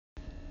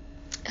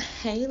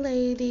Hey,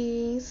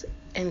 ladies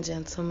and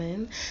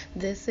gentlemen.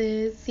 This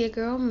is your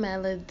girl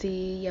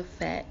Melody, your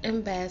fat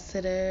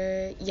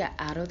ambassador, your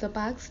out of the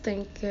box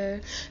thinker,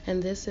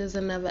 and this is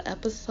another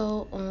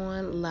episode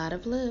on Lot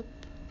of Lip.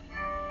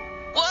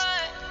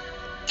 What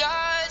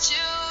got you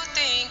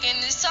thinking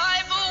this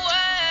type of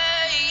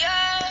way?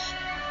 Yeah,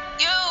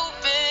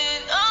 you've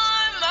been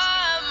on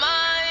my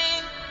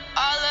mind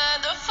all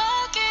of the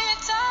fucking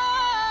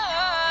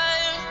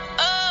time.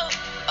 Oh,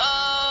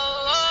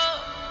 oh, oh,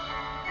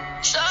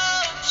 so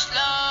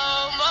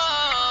slow mo.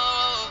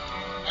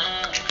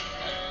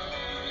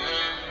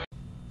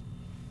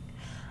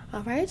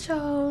 All right,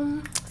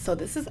 y'all. So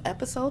this is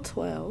episode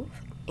 12,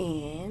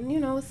 and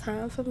it's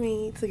time for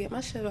me to get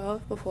my shit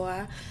off before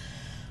I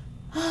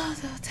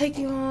take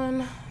you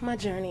on my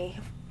journey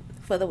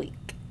for the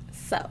week.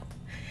 So,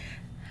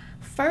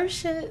 first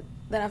shit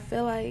that I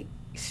feel like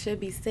should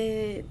be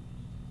said,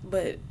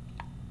 but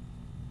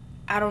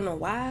I don't know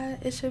why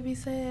it should be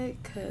said,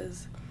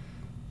 because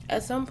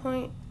at some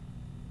point,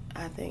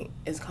 I think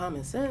it's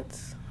common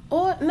sense.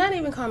 Or not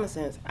even common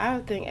sense. I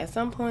think at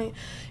some point,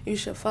 you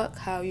should fuck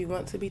how you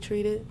want to be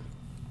treated.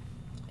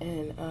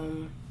 And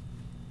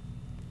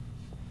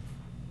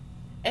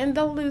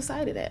don't lose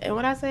sight of that. And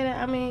when I say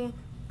that, I mean,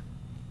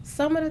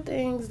 some of the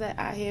things that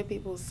I hear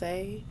people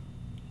say,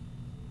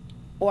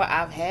 or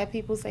I've had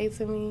people say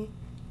to me,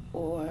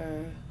 or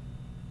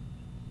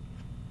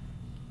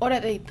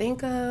that they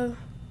think of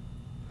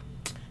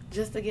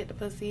just to get the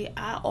pussy,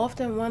 I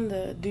often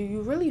wonder, do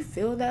you really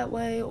feel that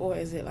way, or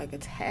is it like a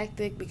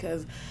tactic?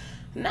 Because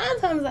 9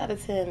 times out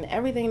of 10,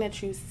 everything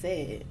that you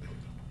said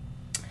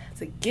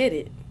to get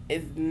it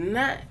is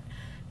not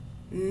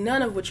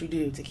none of what you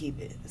do to keep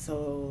it.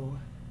 So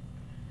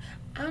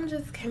I'm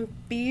just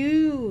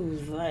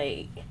confused,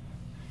 like,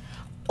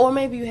 or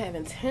maybe you have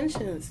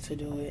intentions to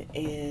do it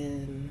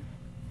and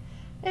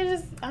it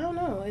just, I don't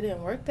know, it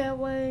didn't work that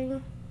way,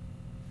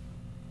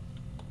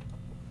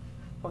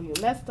 or you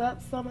messed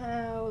up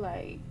somehow.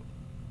 Like,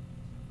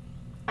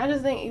 I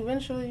just think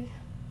eventually,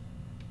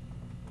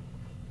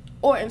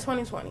 or in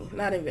 2020,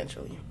 not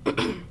eventually,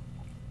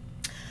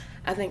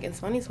 I think in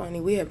 2020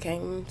 we have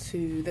came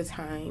to the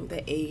time,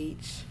 the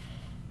age,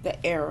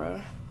 the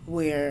era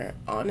where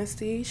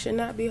honesty should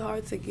not be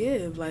hard to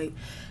give. Like,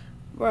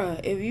 bruh,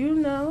 if you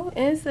know,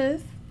 and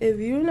sis, if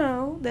you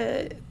know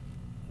that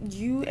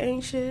you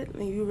ain't shit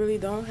and you really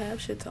don't have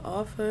shit to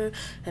offer,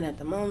 and at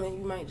the moment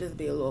you might just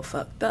be a little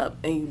fucked up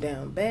and you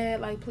down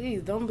bad, like,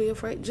 please don't be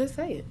afraid, just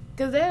say it.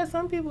 Because there are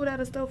some people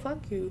that'll still fuck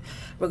you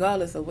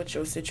regardless of what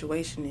your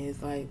situation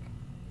is. Like,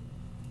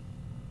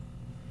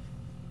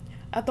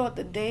 I thought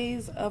the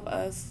days of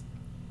us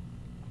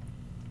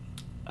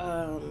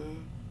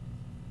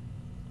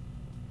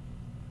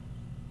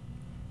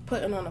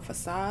putting on a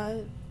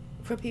facade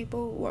for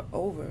people were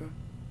over.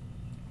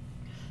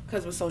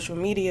 Because with social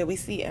media, we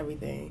see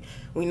everything.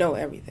 We know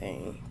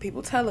everything.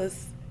 People tell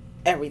us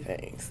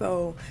everything.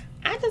 So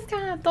I just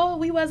kind of thought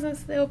we wasn't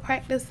still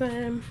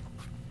practicing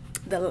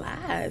the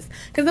lies.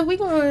 Because if we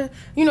going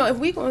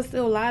to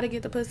still lie to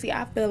get the pussy,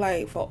 I feel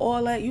like for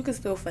all that, you can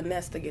still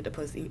finesse to get the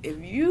pussy.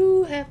 If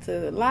you have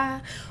to lie,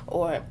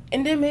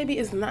 and then maybe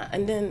it's not,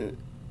 and then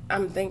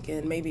I'm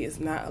thinking maybe it's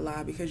not a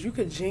lie, because you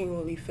could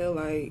genuinely feel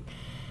like,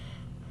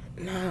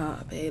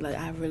 nah, babe, like,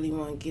 I really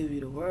want to give you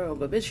the world,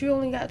 but bitch, you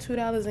only got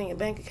 $2 in your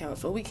bank account,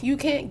 so you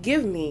can't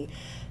give me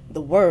the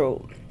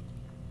world.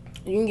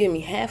 You can give me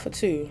half of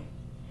 2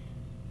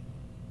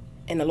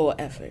 and a little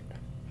effort.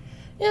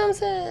 You know what I'm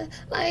saying?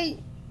 Like,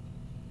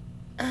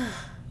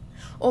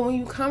 or when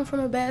you come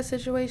from a bad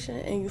situation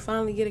and you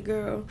finally get a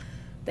girl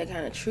that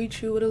kind of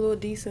treats you with a little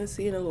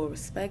decency and a little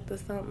respect or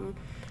something,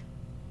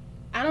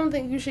 I don't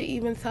think you should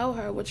even tell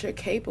her what you're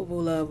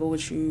capable of or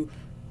what you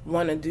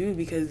want to do,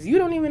 because you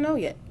don't even know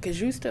yet, because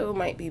you still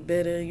might be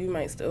bitter, you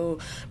might still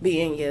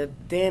be in your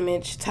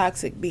damaged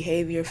toxic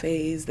behavior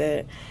phase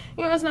that,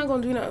 it's not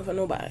going to do nothing for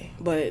nobody,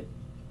 but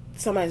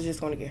somebody's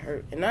just going to get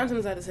hurt. And 9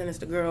 times out of 10, it's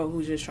the girl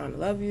who's just trying to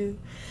love you.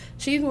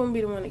 She's going to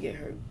be the one to get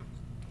hurt.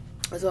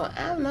 So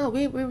I don't know,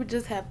 we would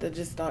just have to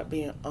just start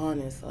being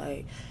honest.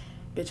 Like,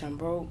 bitch, I'm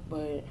broke,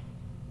 but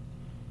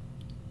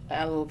I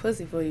got a little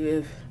pussy for you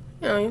if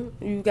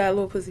you got a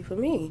little pussy for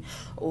me.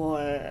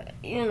 Or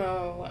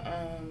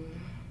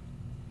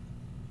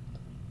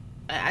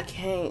I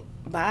can't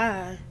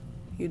buy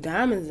you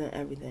diamonds and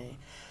everything.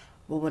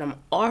 But what I'm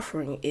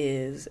offering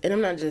is, and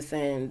I'm not just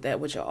saying that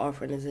what you're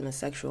offering is in a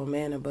sexual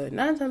manner, but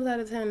 9 times out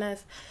of 10,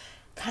 that's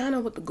kind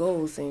of what the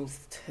goal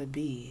seems to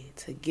be,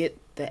 to get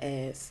the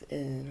ass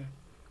and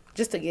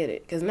just to get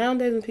it. Because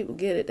nowadays when people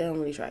get it, they don't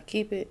really try to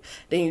keep it.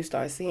 Then you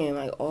start seeing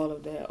like all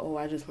of that,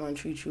 I just want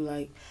to treat you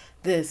like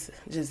this,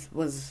 just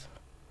was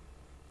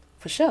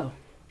for show.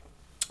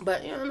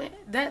 But you know what I mean?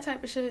 That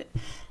type of shit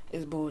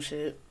is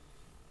bullshit.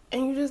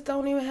 And you just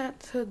don't even have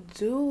to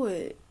do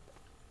it.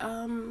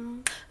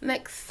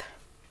 Next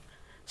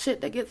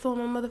shit that gets on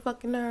my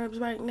motherfucking nerves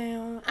right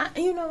now.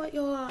 You know what,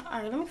 y'all?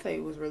 Alright, let me tell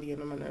you what's really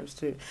getting on my nerves,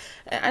 too.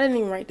 I didn't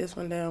even write this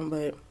one down,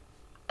 but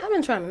I've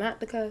been trying not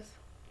to cuss.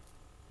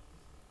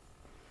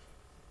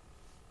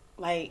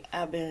 like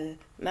I've been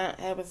not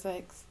having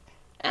sex.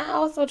 I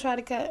also try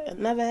to cut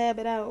another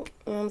habit out.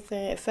 You know what I'm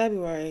saying? In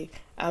February,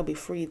 I'll be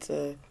free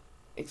to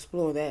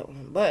explore that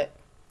one. But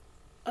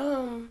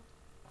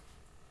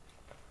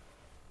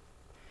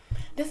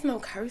this no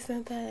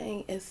cursing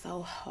thing is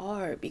so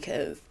hard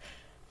because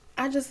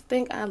I just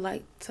think I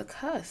like to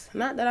cuss.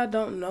 Not that I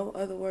don't know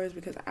other words,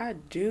 because I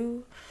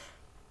do.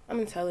 I'm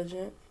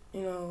intelligent,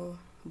 you know.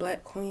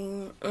 Black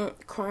queen,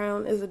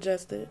 crown is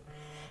adjusted.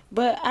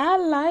 But I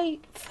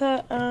like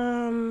to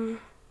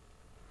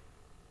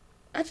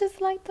I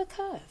just like to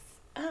cuss.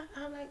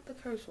 I like the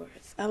curse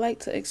words. I like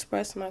to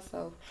express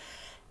myself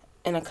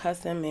in a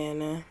cussing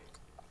manner.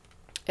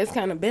 It's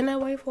kind of been that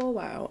way for a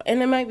while.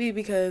 And it might be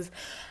because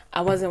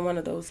I wasn't one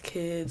of those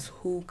kids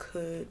who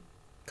could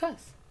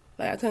cuss.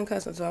 Like, I couldn't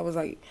cuss until I was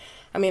like,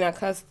 I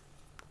cussed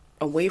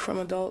away from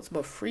adults,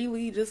 but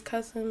freely just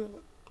cussing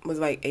was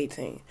like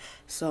 18.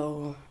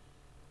 So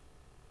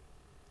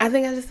I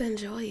think I just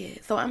enjoy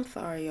it. So I'm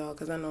sorry, y'all,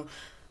 because I know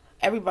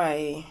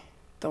everybody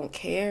don't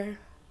care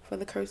for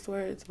the curse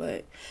words,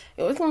 but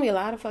it was gonna be a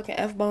lot of fucking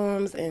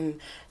F-bombs and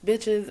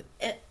bitches.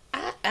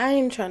 I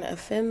ain't trying to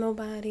offend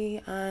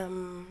nobody,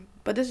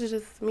 but this is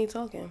just me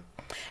talking.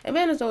 And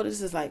being as though this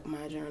is like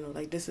my journal,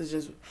 like this is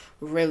just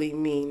really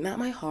me, not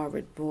my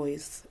Harvard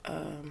voice,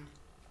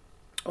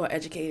 or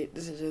educated.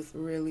 This is just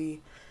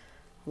really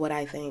what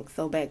I think.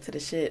 So back to the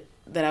shit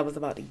that I was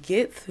about to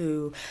get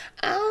to.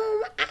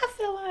 I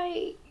feel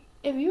like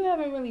if you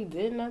haven't really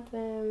did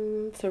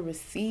nothing to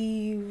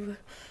receive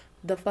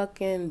the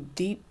fucking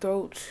Deep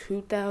Throat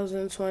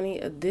 2020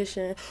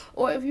 edition,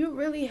 or if you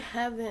really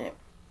haven't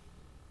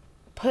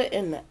put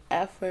in the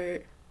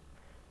effort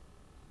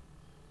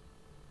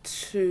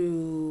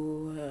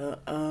to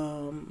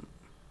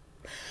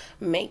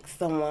make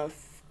someone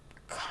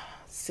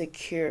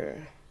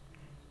secure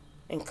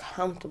and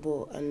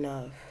comfortable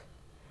enough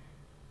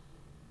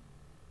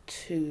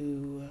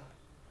to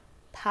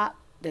pop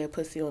their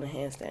pussy on a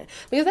handstand,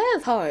 because that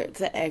is hard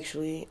to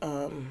actually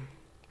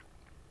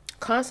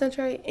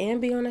concentrate and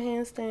be on a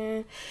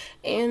handstand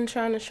and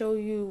trying to show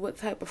you what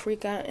type of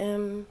freak I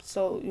am,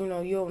 so you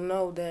know you'll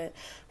know that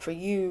for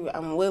you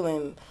I'm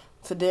willing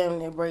to damn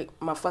near break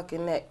my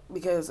fucking neck,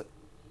 because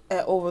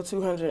at over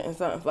 200 and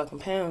something fucking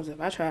pounds,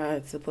 if I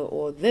tried to put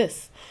all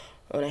this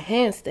on a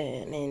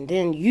handstand and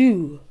then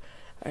you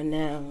are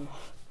now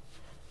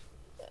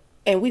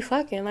and we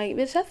fucking, like,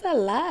 bitch, that's a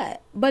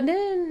lot. But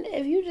then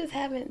if you just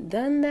haven't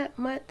done that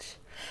much,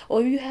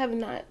 or if you have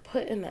not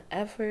put in the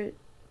effort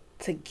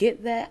to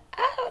get that,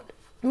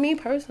 me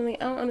personally,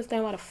 I don't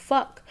understand why the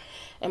fuck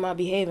am I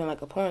behaving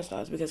like a porn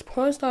star, because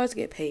porn stars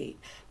get paid.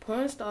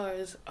 Porn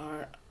stars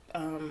are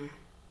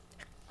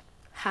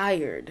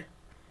hired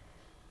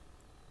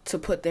to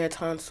put their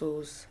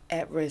tonsils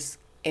at risk,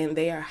 and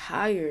they are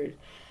hired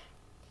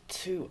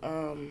to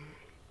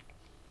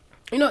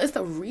it's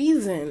the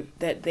reason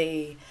that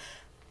they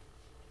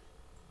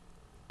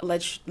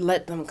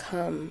let them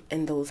come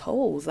in those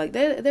holes. Like,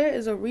 there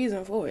is a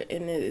reason for it,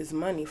 and it is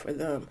money for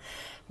them.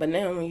 But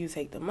now when you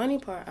take the money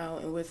part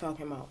out and we're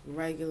talking about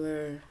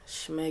regular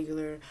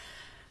schmegular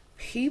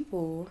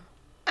people,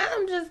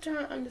 I'm just trying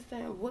to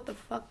understand what the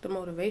fuck the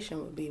motivation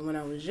would be. When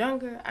I was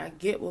younger, I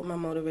get what my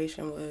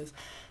motivation was.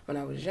 When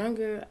I was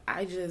younger,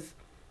 I just,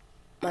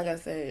 like I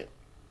said,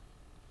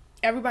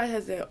 everybody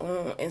has their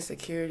own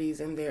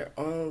insecurities and their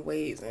own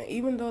ways. And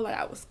even though, like,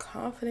 I was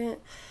confident,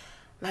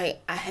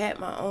 like, I had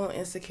my own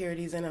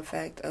insecurities in the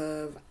fact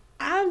of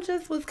I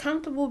just was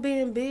comfortable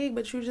being big,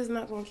 but you're just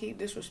not going to keep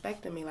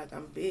disrespecting me like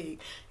I'm big.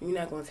 You're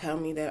not going to tell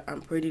me that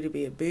I'm pretty to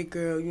be a big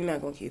girl. You're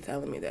not going to keep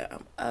telling me that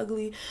I'm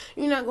ugly.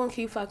 You're not going to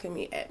keep fucking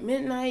me at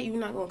midnight. You're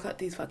not going to cut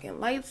these fucking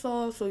lights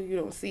off so you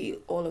don't see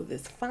all of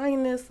this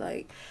fineness.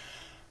 Like,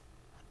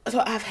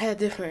 so I've had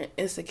different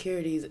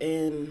insecurities,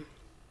 and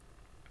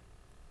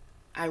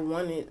I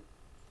wanted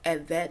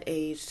at that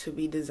age to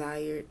be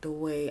desired the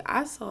way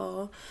I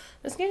saw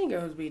the skinny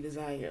girls be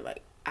desired.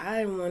 Like,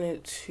 I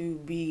wanted to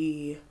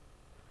be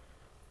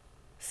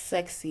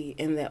sexy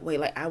in that way.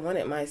 Like, I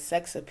wanted my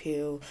sex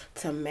appeal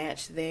to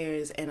match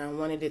theirs, and I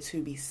wanted it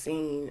to be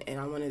seen, and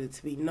I wanted it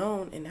to be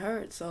known and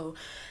heard. So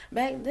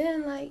back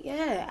then, like,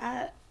 yeah,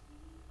 I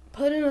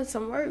put in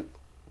some work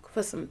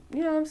for some,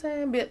 you know what I'm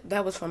saying? But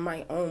that was for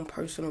my own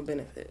personal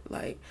benefit.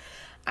 Like,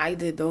 I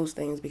did those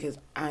things because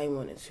I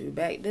wanted to.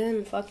 Back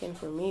then, fucking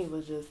for me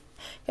was just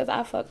because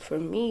I fucked for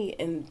me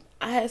and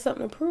I had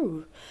something to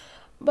prove.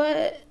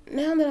 But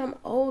now that I'm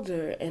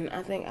older and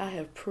I think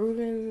I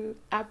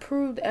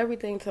proved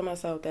everything to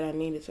myself that I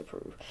needed to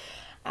prove.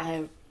 I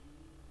have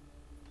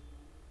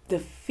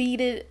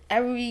defeated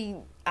every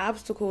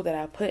obstacle that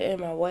I put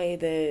in my way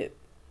that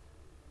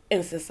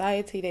in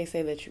society they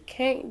say that you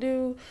can't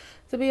do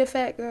to be a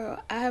fat girl.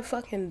 I have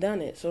fucking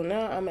done it. So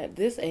now I'm at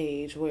this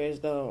age where as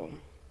though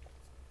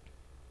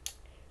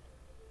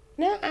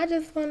Now I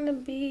just want to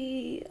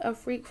be a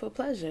freak for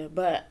pleasure,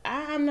 but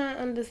I'm not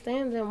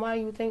understanding why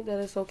you think that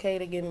it's okay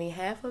to give me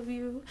half of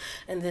you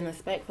and then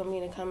expect for me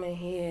to come in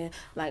here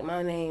like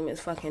my name is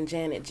fucking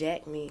Janet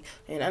Jack me.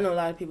 And I know a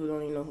lot of people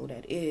don't even know who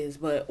that is,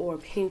 but or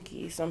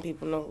Pinky, some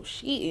people know who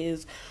she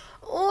is.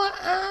 Or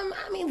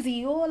I mean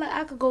Dior, like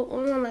I could go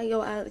on like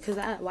yo, because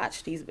I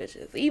watch these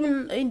bitches,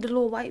 even the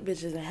little white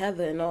bitches and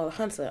Heather and all the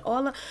Hunter,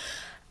 all the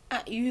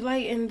you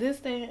like in this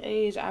day and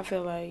age. I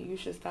feel like you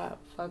should stop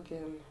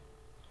fucking.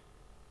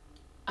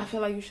 I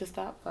feel like you should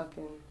stop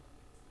fucking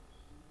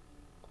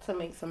to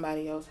make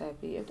somebody else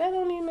happy. If that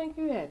don't even make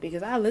you happy.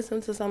 Because I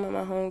listen to some of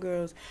my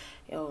homegirls,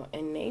 yo,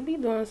 and they be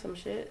doing some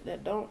shit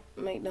that don't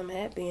make them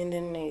happy, and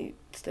then they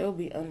still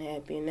be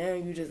unhappy. And now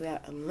you just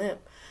got a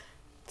limp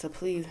to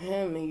please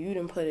him, and you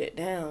done put it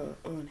down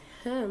on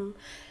him.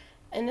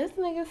 And this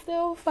nigga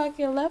still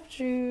fucking left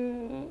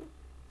you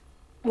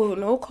with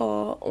no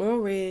call,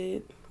 on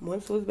red,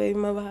 went to his baby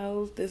mother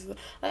house. This,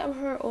 like, I've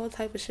heard all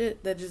type of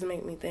shit that just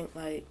make me think,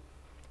 like,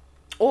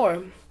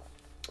 or,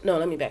 no,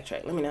 let me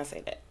backtrack. Let me not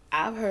say that.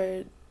 I've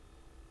heard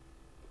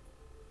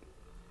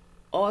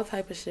all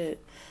type of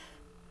shit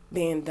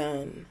being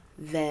done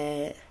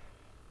that,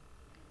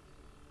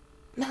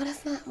 no,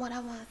 that's not what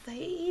I want to say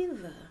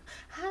either.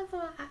 How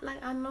do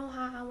I know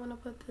how I want to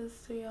put this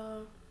to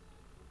y'all,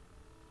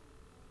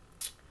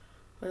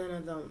 but then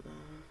I don't know.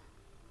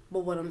 But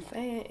what I'm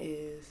saying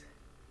is,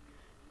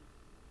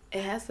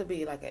 it has to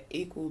be like an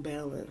equal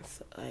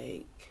balance.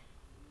 Like,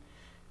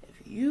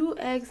 if you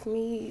ask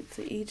me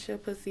to eat your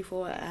pussy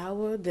for an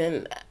hour,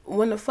 then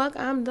when the fuck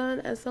I'm done,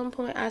 at some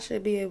point I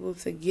should be able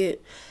to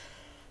get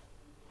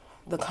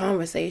the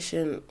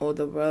conversation or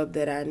the rub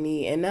that I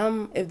need.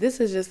 And if this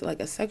is just like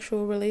a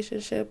sexual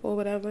relationship or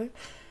whatever,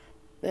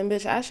 then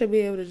bitch, I should be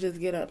able to just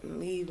get up and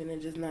leave and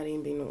it just not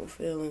even be no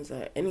feelings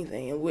or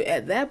anything. And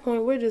at that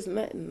point, we're just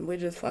nothing. We're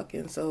just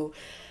fucking. So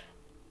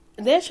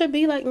there should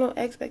be like no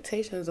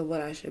expectations of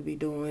what I should be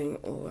doing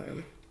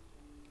or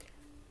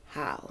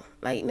how.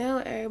 Like now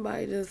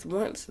everybody just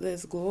wants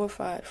this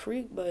glorified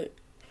freak, but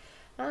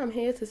I'm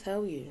here to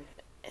tell you.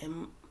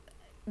 And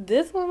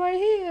this one right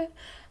here,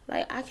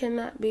 like I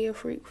cannot be a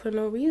freak for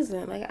no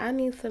reason. Like I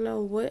need to know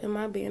what am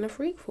I being a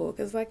freak for?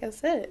 Because like I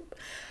said,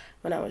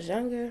 when I was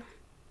younger,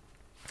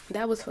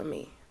 that was for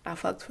me. I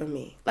fucked for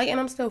me. Like, and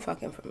I'm still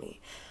fucking for me.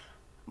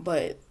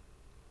 But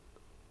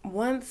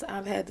once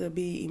I've had to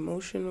be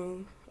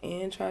emotional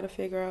and try to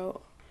figure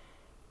out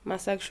my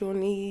sexual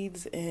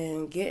needs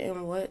and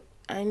getting what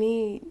I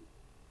need,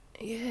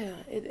 yeah,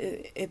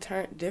 it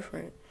turned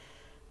different.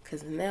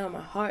 Because now my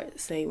heart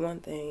say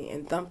one thing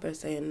and Thumper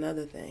say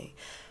another thing.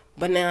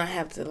 But now I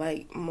have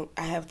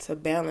to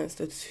balance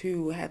the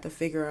two. I have to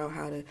figure out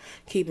how to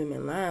keep them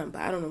in line.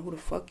 But I don't know who the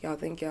fuck y'all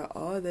think y'all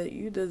are that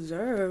you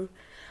deserve.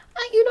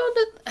 Like, you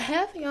don't,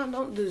 half of y'all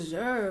don't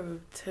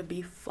deserve to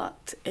be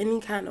fucked any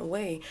kind of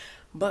way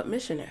but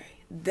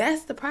missionary.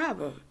 That's the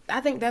problem.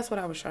 I think that's what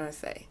I was trying to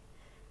say.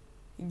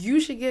 You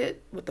should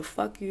get what the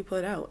fuck you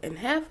put out. And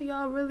half of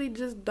y'all really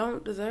just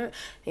don't deserve.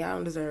 Y'all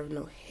don't deserve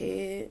no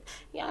head.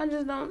 Y'all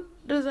just don't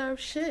deserve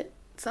shit.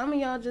 Some of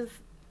y'all just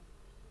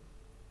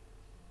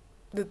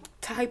the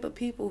type of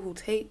people who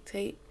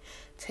take,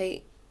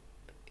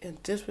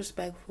 and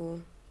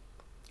disrespectful,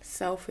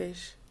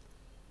 selfish.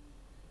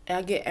 And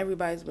I get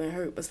everybody's been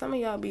hurt, but some of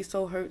y'all be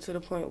so hurt to the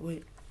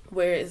point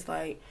where it's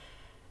like,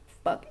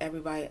 fuck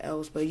everybody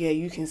else, but yeah,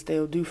 you can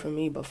still do for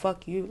me, but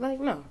fuck you. Like,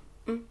 no.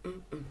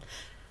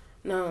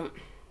 No,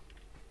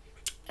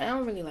 I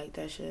don't really like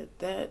that shit.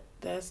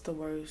 That's the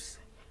worst.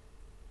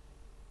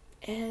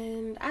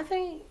 And I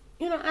think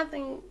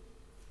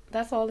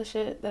that's all the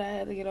shit that I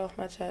had to get off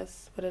my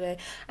chest for today.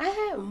 I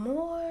had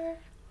more,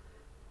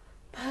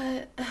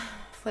 but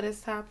for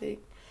this topic,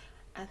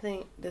 I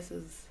think that's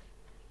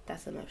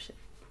enough shit.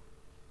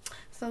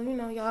 So,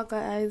 y'all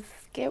guys,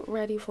 get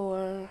ready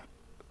for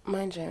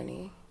my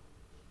journey.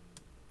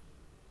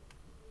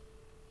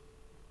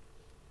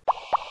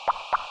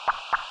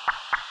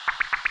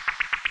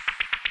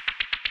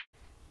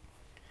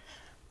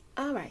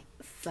 Alright,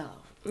 so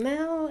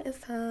now it's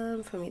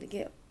time for me to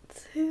get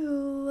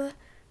to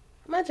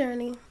my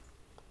journey.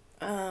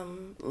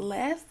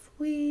 Last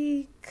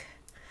week,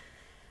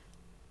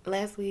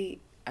 I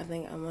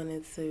think I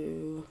wanted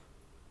to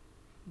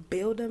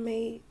build a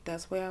mate.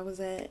 That's where I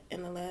was at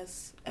in the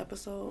last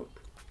episode.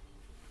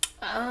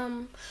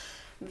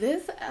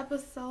 This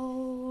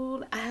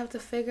episode, I have to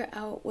figure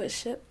out what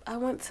ship I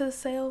want to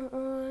sail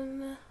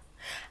on.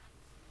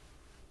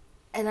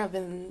 And I've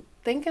been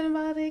thinking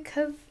about it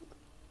because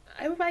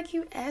everybody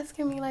keep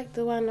asking me, like,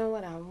 do I know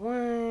what I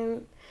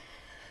want?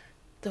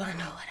 Do I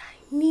know what I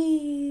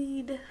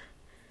need?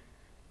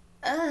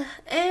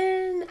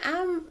 And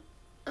I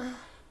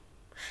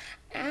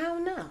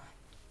don't know.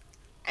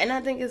 And I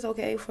think it's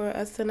okay for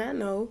us to not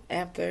know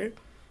after,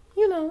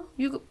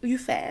 you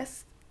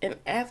fast. And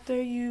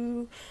after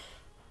you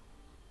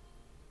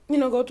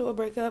go through a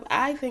breakup,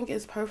 I think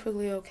it's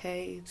perfectly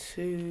okay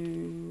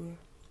to,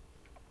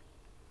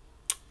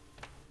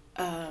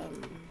 oh,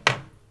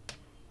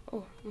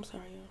 I'm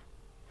sorry, y'all.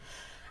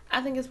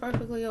 I think it's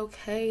perfectly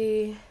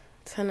okay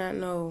to not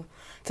know,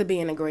 to be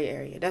in a gray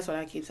area. That's what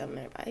I keep telling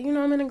everybody. You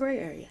know, I'm in a gray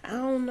area. I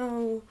don't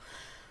know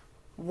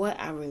what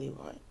I really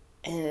want.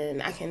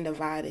 And I can kind of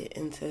divide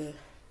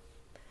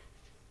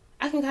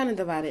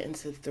it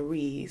into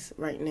threes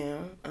right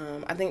now.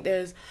 I think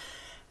okay.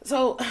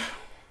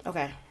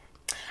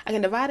 I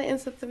can divide it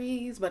into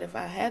threes, but if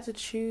I had to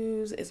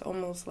choose, it's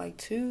almost like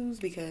twos,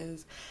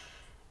 because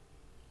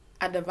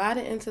I divide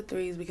it into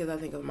threes because I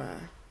think of my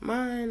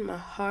mind, my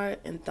heart,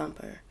 and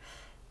Thumper.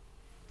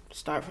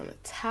 Start from the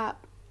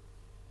top.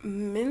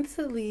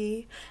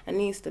 Mentally, I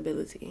need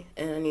stability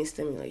and I need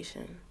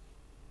stimulation.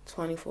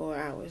 24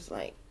 hours,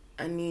 like,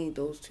 I need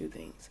those two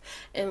things.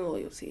 And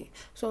loyalty.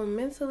 So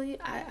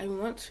mentally, I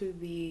want to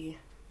be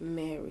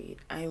married.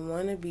 I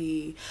want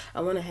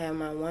to have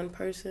my one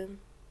person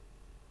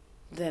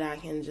that I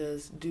can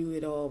just do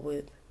it all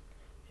with.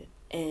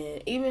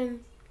 And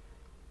even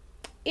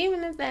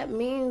if that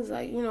means,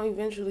 like, you know,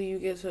 eventually you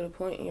get to the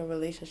point in your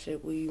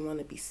relationship where you want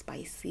to be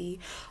spicy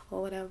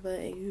or whatever,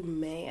 and you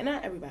may, and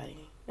not everybody, you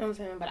know what I'm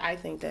saying, but I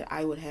think that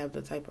I would have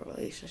the type of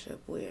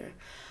relationship where,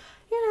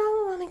 you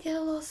know, I want to get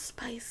a little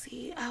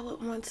spicy. I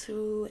would want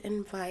to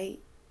invite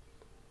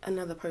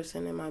another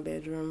person in my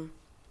bedroom.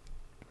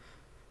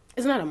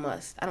 It's not a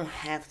must. I don't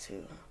have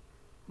to.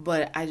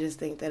 But I just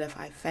think that if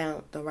I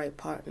found the right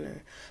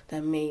partner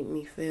that made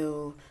me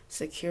feel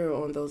secure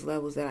on those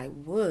levels that I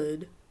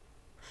would,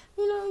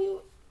 you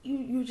know, you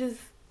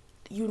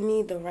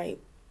need the right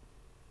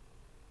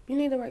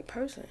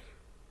person.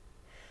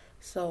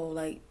 So,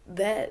 like,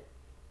 that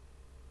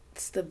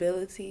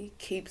stability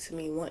keeps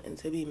me wanting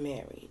to be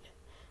married.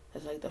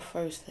 That's like the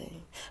first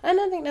thing. And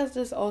I think that's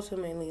just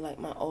ultimately like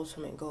my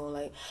ultimate goal.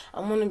 Like,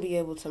 I want to be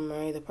able to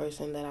marry the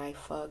person that I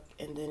fuck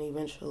and then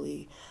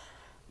eventually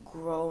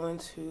grow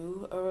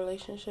into a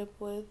relationship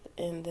with,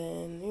 and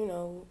then, you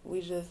know,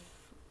 we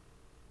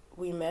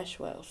mesh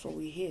well, so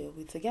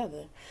we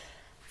together.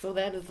 So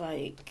that is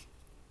like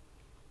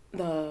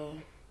the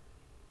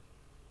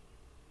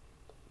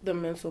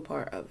mental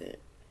part of it.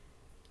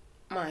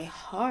 My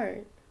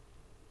heart,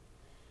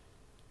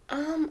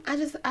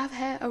 I've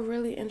had a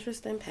really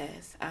interesting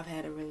past. I've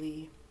had a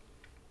really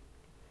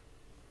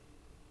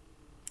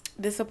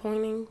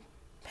disappointing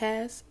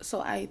past.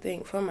 So I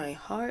think for my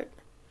heart,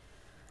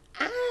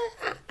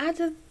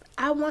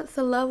 I want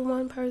to love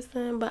one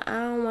person, but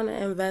I don't want to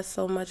invest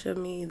so much of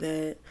me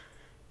that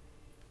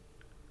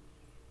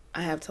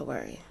I have to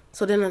worry.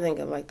 So then I think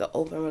of like the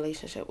open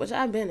relationship, which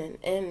I've been in.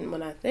 And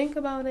when I think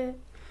about it,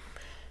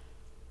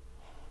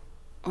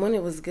 when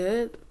it was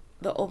good,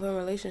 the open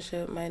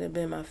relationship might have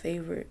been my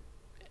favorite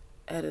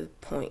at a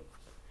point.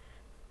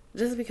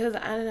 Just because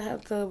I didn't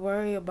have to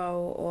worry about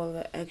all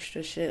the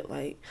extra shit.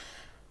 Like,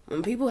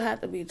 when people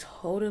have to be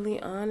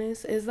totally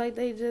honest, it's like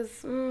they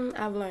just,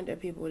 I've learned that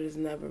people are just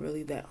never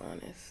really that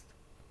honest.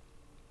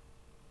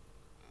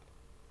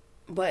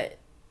 But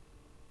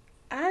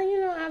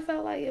I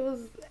felt like it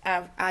was,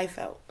 I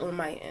felt on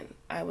my end,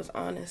 I was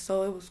honest.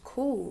 So it was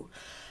cool.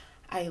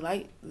 I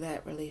liked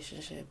that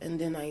relationship. And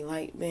then I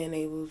liked being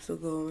able to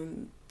go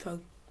and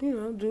talk,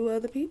 do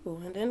other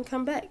people and then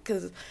come back.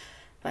 Because,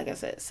 like I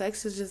said,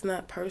 sex is just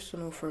not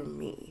personal for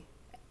me.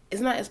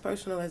 It's not as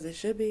personal as it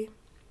should be.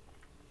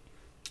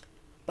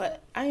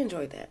 But I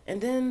enjoyed that.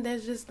 And then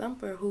there's just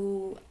Thumper,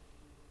 who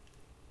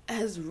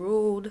has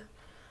ruled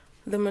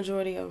the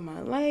majority of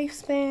my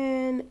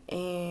lifespan,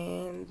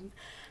 and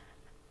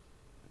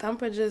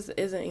Thumper just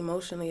isn't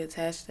emotionally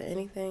attached to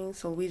anything,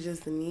 so we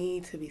just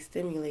need to be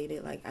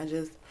stimulated. Like, I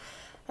just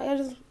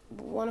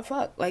want to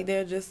fuck. Like,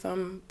 there are just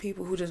some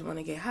people who just want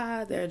to get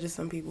high. There are just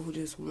some people who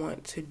just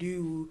want to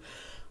do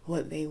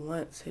what they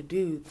want to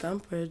do.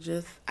 Thumper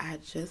I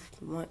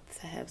just want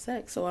to have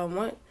sex. So I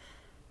want,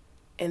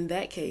 in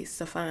that case,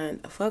 to find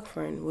a fuck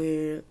friend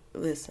where,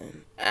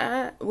 listen,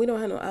 we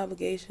don't have no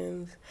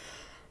obligations.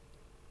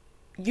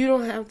 You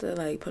don't have to,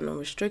 like, put no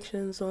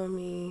restrictions on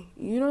me.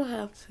 You don't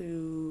have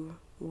to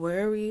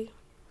worry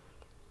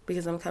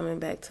because I'm coming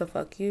back to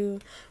fuck you.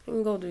 You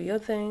can go do your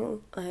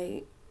thing.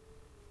 Like,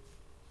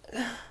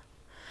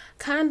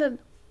 kind of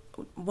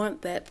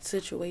want that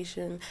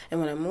situation. And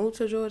when I moved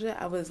to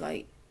Georgia, I was,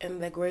 like, in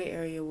that gray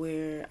area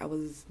where I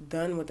was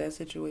done with that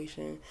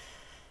situation.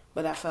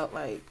 But I felt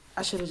like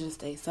I should have just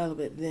stayed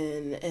celibate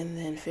then and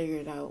then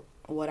figured out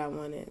what I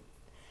wanted.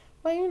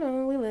 But,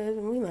 we live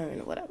and we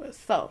learn, whatever.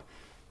 So,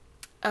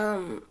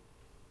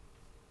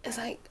 it's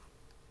like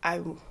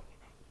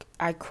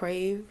I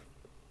crave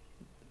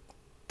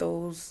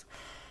those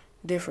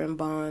different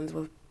bonds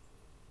with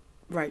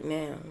right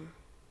now.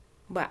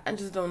 But I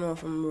just don't know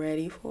if I'm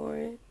ready for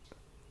it.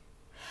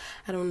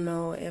 I don't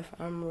know if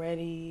I'm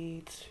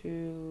ready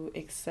to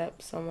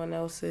accept someone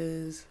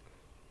else's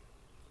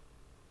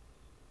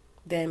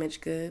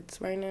damaged goods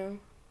right now,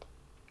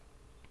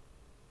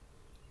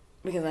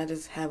 because I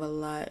just have a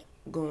lot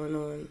going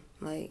on.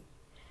 Like,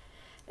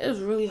 it's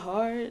really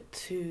hard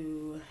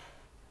to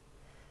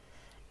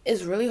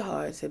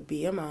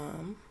be a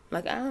mom.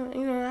 Like, I'm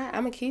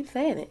gonna keep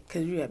saying it,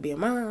 because you gotta be a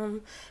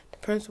mom,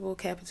 principal,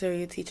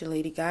 cafeteria teacher,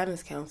 lady,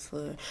 guidance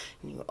counselor.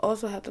 And you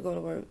also have to go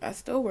to work. I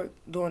still work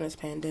during this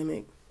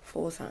pandemic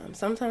full time.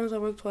 Sometimes I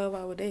work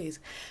 12-hour days.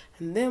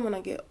 And then when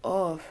I get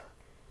off,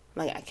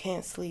 like, I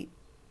can't sleep.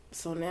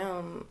 So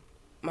now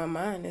my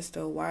mind is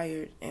still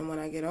wired. And when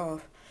I get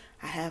off,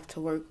 I have to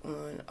work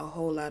on a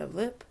whole lot of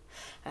lip.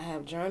 I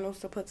have journals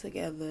to put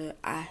together.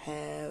 I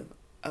have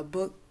a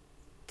book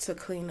to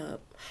clean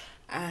up.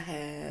 I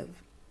have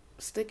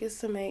stickers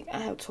to make. I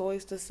have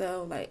toys to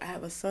sell. Like, I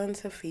have a son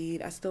to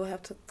feed. I still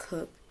have to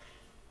cook.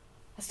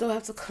 I still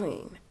have to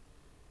clean.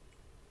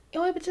 It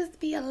would just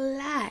be a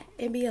lot.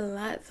 It'd be a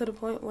lot to the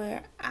point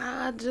where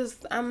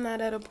I'm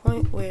not at a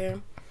point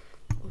where,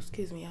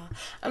 excuse me, y'all.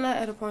 I'm not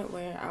at a point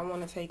where I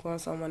want to take on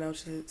someone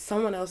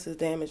else's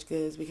damaged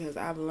goods, because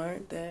I've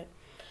learned that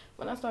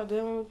when I start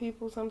dealing with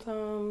people,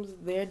 sometimes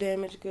their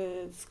damaged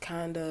goods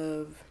kind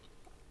of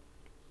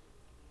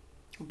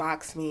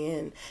box me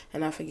in,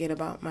 and I forget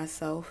about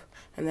myself,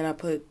 and then I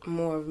put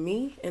more of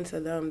me into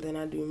them than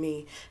I do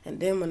me. And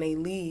then when they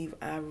leave,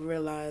 I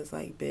realize,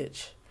 like,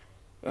 bitch,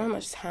 you know how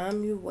much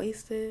time you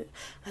wasted?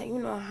 Like,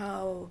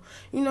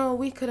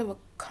 we could have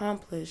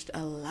accomplished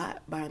a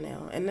lot by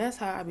now. And that's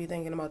how I be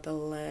thinking about the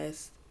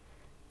last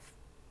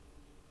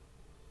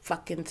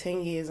fucking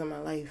 10 years of my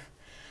life.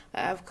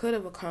 I could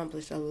have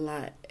accomplished a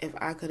lot if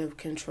I could have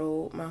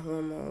controlled my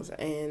hormones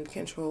and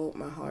controlled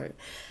my heart,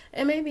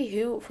 and maybe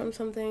healed from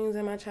some things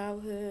in my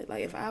childhood.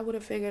 Like, if I would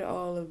have figured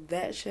all of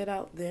that shit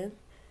out then,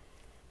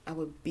 I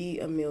would be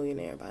a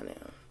millionaire by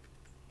now.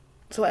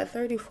 So at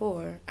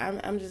 34,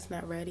 I'm just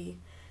not ready.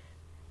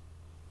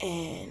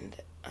 And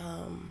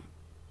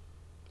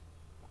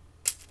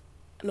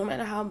no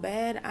matter how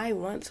bad I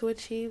want to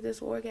achieve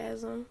this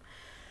orgasm,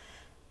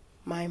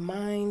 my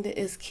mind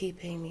is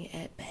keeping me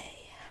at bay.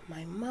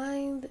 My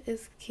mind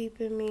is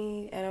keeping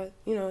me, and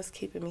it's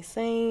keeping me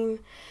sane.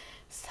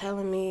 It's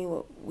telling me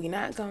what we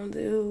not gonna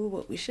do,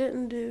 what we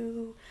shouldn't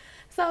do.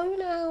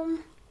 So,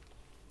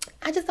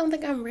 I just don't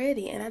think I'm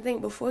ready. And I think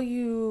before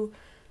you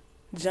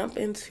jump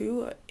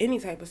into any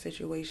type of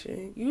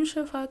situation, you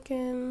should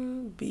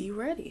fucking be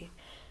ready.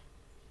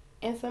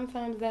 And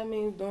sometimes that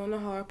means doing the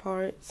hard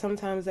part.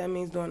 Sometimes that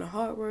means doing the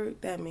hard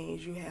work. That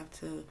means you have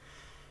to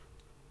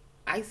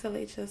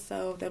isolate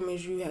yourself. That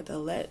means you have to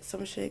let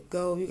some shit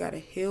go. You gotta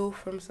heal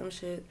from some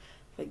shit,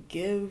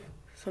 forgive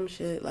some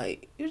shit.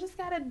 Like, you just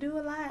gotta do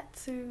a lot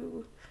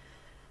to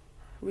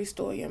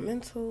restore your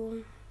mental,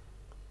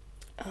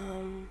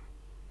 and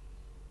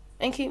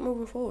keep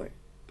moving forward,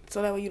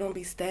 so that way you don't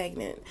be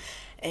stagnant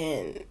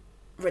and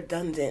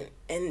redundant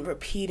and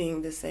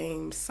repeating the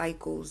same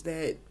cycles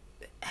that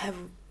have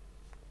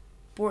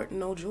brought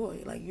no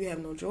joy. Like, you have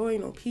no joy,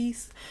 no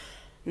peace,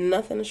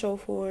 nothing to show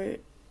for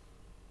it.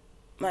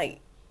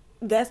 Like,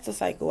 that's the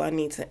cycle I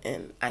need to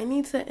end. I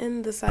need to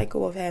end the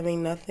cycle of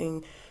having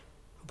nothing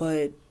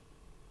but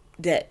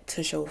debt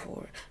to show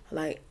for.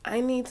 Like,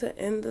 I need to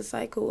end the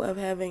cycle of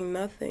having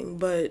nothing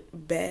but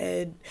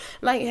bad,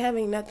 like,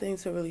 having nothing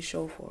to really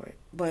show for it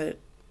but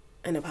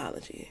an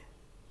apology.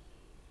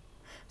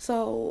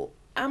 So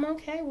I'm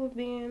okay with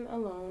being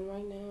alone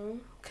right now,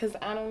 because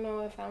I don't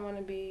know if I want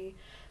to be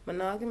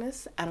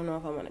monogamous. I don't know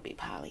if I want to be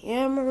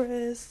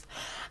polyamorous.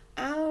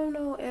 I don't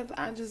know if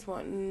I just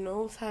want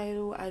no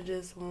title. I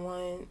just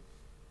want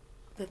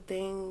the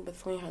thing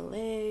between her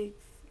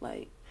legs.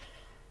 Like,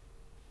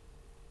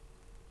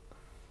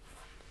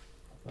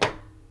 I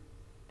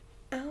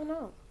don't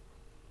know.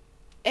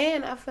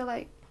 And I feel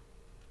like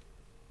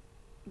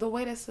the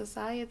way that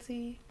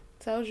society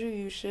tells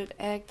you should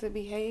act to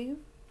behave,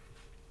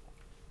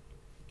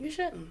 you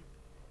shouldn't.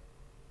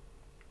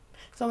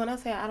 So when I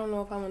say I don't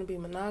know if I want to be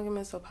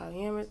monogamous or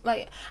polyamorous,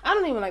 like, I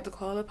don't even like to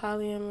call it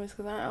polyamorous,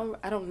 because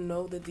I don't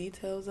know the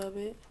details of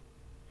it.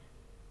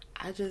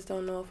 I just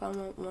don't know if I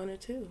want one or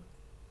two.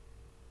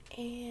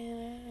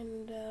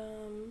 And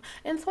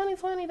in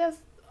 2020,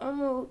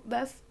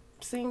 that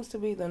seems to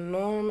be the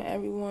norm.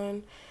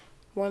 Everyone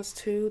wants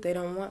two. They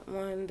don't want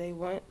one. They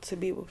want to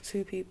be with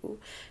two people.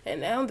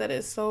 And now that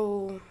it's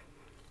so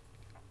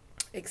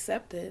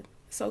accepted,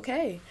 it's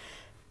okay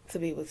to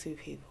be with two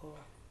people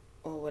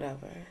or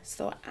whatever.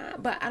 So,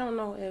 but I don't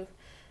know if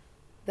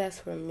that's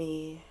for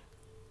me,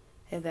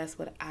 if that's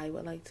what I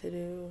would like to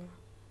do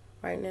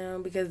right now.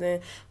 Because then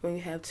when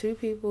you have two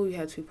people, you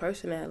have two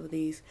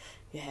personalities,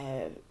 you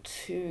have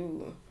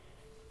two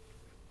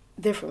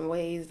different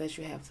ways that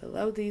you have to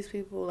love these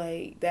people.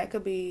 Like, that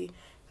could be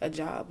a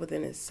job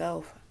within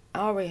itself. I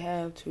already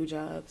have 2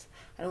 jobs.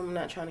 I'm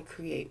not trying to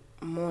create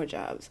more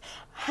jobs.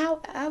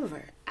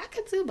 However, I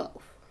could do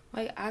both.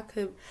 Like, I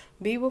could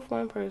be with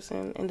one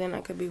person, and then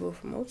I could be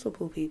with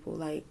multiple people.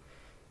 Like,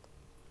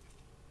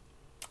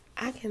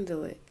 I can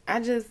do it.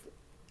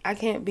 I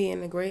can't be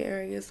in the gray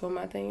area. So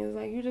my thing is,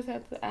 like, you just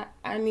have to,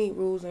 I need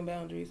rules and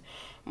boundaries.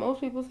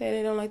 Most people say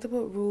they don't like to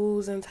put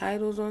rules and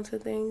titles onto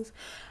things.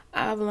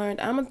 I've learned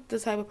I'm the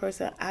type of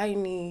person, I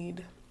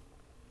need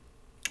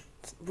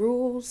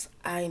rules.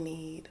 I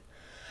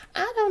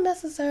don't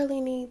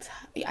necessarily need,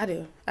 I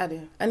do. I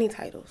need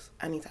titles.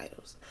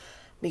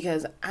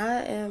 Because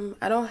I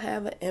don't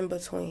have an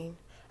in-between.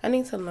 I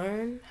need to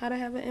learn how to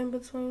have an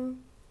in-between.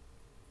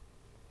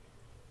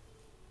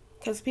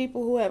 Because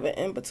people who have an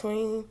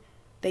in-between,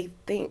 they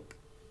think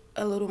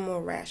a little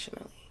more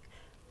rationally.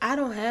 I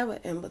don't have an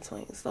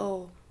in-between.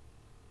 So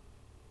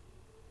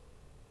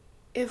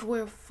if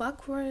we're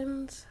fuck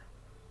friends,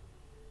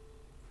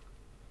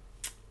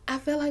 I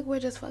feel like we're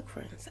just fuck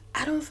friends.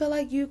 I don't feel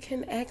like you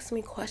can ask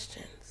me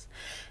questions.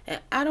 And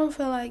I don't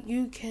feel like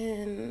you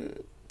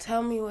can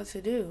tell me what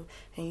to do.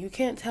 And you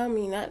can't tell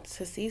me not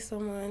to see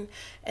someone.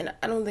 And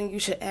I don't think you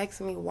should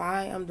ask me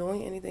why I'm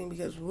doing anything,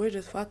 because we're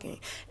just fucking.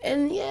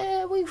 And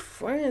yeah, we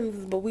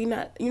friends, but we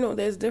not,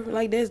 there's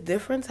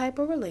different type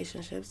of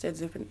relationships. Let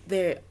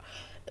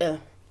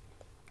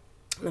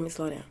me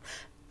slow down.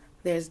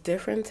 There's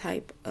different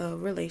type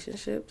of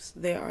relationships.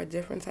 There are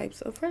different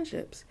types of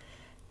friendships.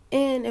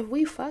 And if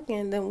we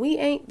fucking, then we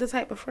ain't the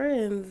type of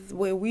friends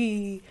where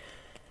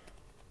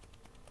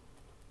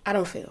I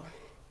don't feel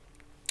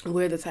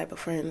we're the type of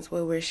friends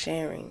where we're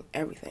sharing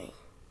everything.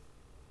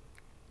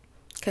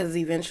 Because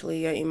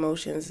eventually your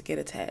emotions get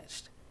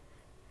attached.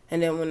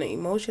 And then when the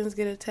emotions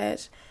get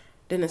attached,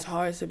 then it's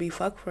hard to be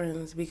fuck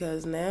friends,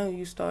 because now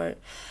you start,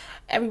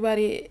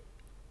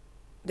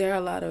 there are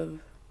a lot of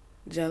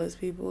jealous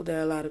people, there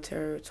are a lot of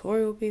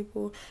territorial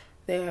people,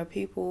 there are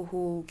people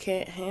who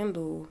can't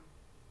handle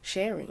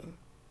sharing,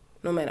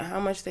 no matter how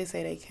much they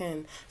say they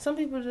can. Some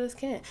people just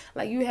can't.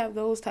 Like, you have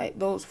those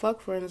fuck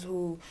friends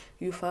who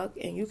you fuck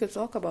and you could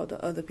talk about the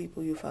other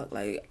people you fuck.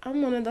 Like,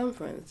 I'm one of them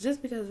friends,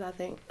 just because I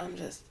think I'm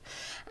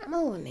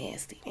a little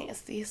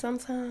nasty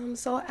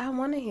sometimes. So I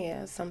want to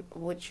hear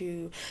what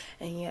you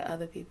and your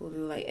other people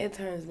do. Like, it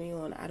turns me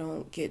on. I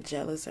don't get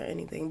jealous or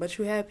anything. But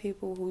you have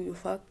people who you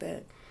fuck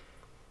that,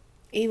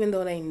 even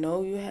though they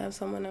know you have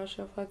someone else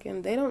you're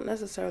fucking, they don't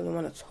necessarily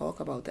want to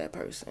talk about that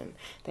person.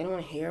 They don't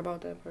want to hear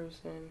about that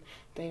person.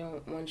 They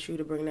don't want you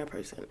to bring that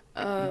person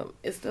up.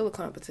 It's still a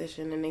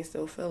competition, and they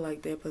still feel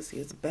like their pussy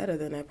is better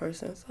than that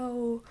person.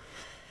 So,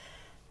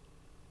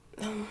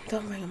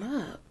 don't bring them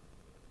up.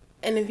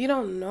 And if you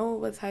don't know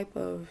what type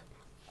of...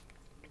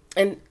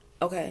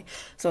 Okay,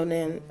 so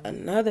then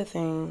another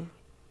thing,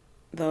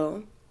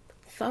 though,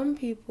 some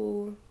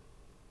people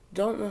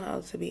don't know how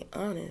to be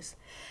honest.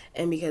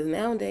 And because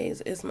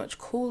nowadays it's much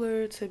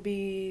cooler to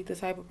be the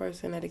type of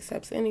person that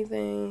accepts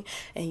anything,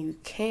 and you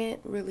can't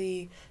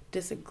really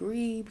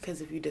disagree, because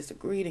if you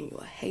disagree, then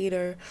you're a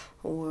hater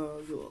or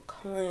you're a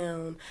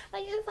clown.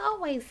 Like, it's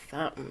always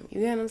something.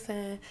 You get what I'm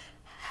saying?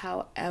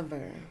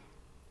 However,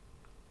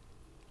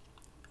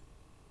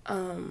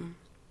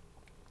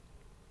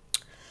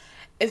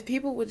 if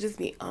people would just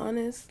be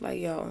honest,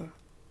 like, yo,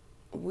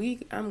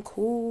 I'm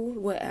cool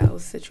with our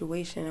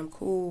situation. I'm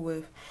cool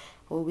with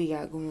what we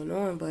got going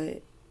on,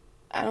 but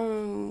I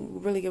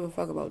don't really give a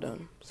fuck about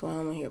them, so I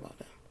don't want to hear about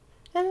them.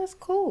 And that's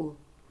cool.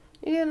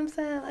 You get what I'm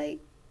saying? Like,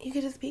 you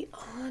could just be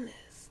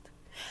honest.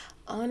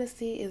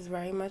 Honesty is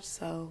very much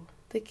so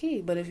the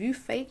key. But if you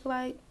fake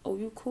like, oh,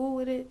 you cool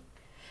with it,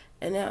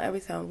 and now every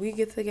time we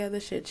get together,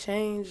 shit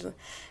change, then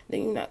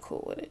you're not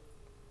cool with it.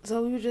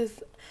 So you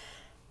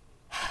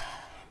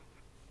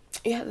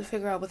have to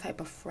figure out what type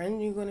of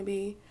friend you're going to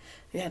be.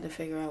 You have to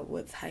figure out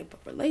what type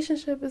of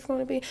relationship it's going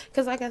to be.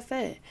 Because like I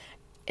said,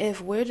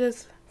 if we're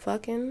just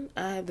fucking,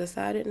 I have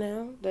decided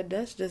now that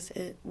that's just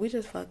it. We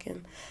just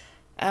fucking.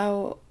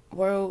 Our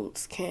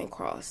worlds can't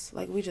cross.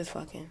 Like, we just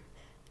fucking.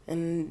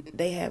 And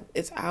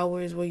it's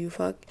hours where you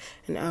fuck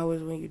and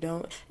hours when you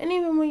don't. And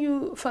even when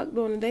you fuck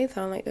during the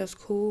daytime, like, that's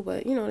cool.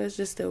 But, there's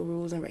just still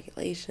rules and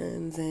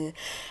regulations. And,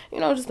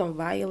 just don't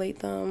violate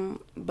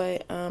them.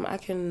 But I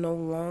can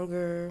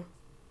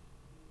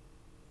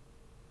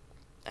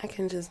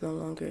just no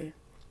longer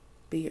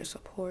be your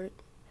support.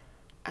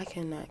 I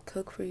cannot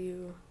cook for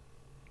you.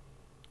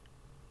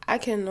 I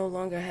can no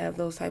longer have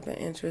those type of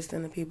interests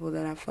in the people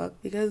that I fuck,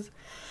 because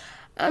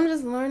I'm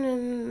just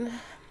learning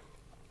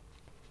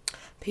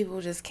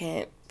people just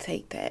can't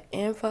take that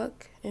and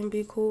fuck and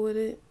be cool with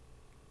it.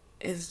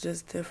 It's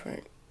just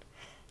different.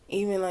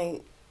 Even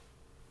like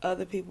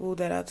other people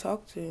that I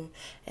talk to,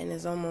 and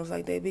it's almost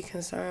like they be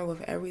concerned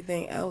with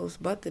everything else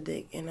but the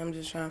dick, and I'm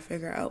just trying to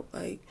figure out,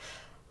 like,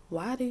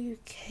 why do you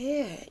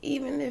care?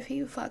 Even if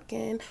he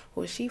fucking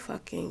or she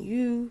fucking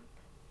you,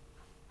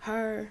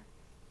 her,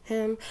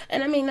 him.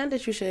 And I mean, not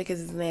that you should,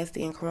 because it's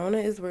nasty, and corona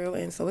is real,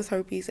 and so is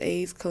herpes,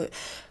 AIDS,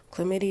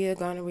 chlamydia,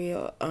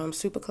 gonorrhea,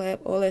 super clap,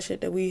 all that shit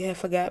that we have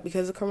forgot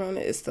because of corona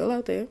is still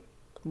out there.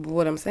 But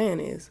what I'm saying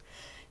is,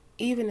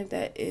 even if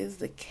that is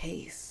the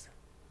case,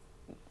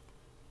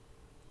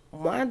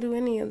 why do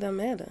any of them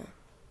matter?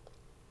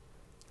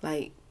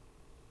 Like,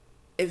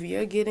 if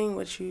you're getting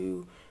what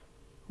you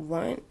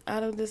want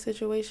out of the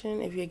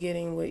situation, if you're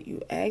getting what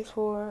you asked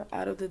for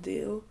out of the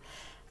deal,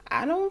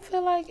 I don't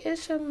feel like it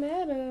should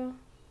matter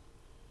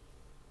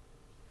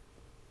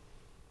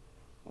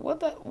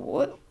what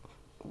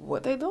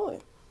they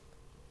doing.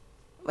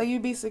 Like, you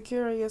be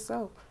secure in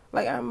yourself.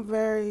 Like, I'm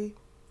very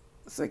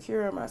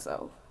secure in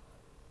myself.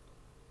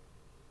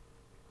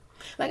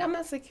 Like, I'm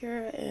not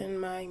secure in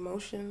my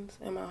emotions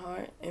and my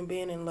heart and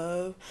being in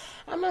love.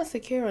 I'm not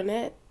secure in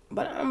that.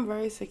 But I'm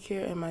very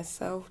secure in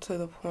myself to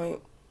the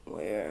point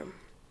where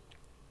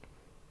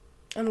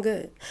I'm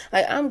good.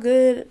 Like, I'm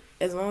good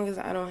as long as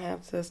I don't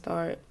have to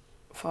start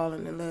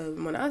falling in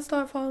love. When I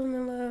start falling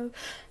in love,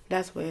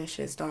 that's where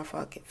shit start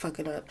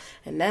fucking up.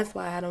 And that's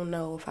why I don't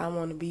know if I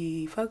want to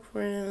be fuck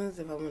friends,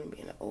 if I want to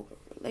be in an open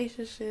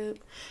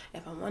relationship,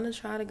 if I want to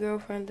try the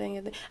girlfriend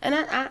thing. And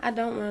I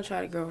don't want to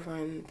try the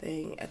girlfriend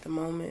thing at the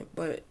moment,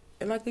 but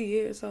in like a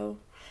year or so,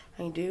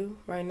 I do.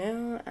 Right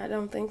now, I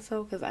don't think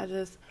so, because I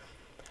just...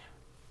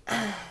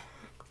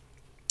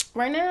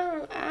 right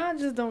now, I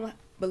just don't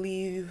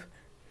believe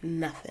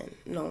nothing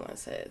no one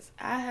says.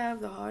 I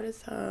have the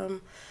hardest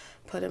time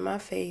putting my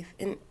faith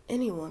in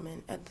any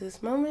woman at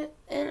this moment,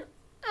 and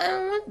I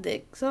don't want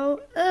dick,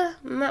 so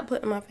I'm not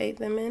putting my faith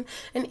in men.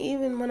 And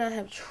even when I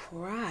have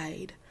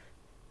tried,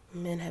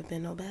 men have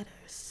been no better.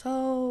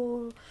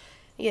 So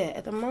yeah,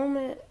 at the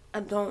moment, I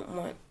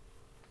don't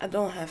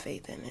have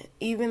faith in it.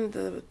 Even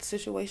the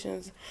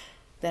situations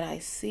that I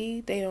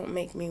see, they don't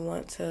make me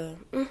want to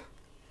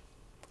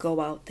go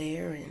out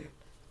there and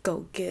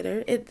go get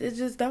her. It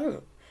just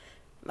don't.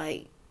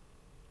 Like,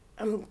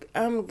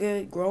 I'm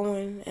good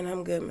growing, and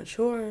I'm good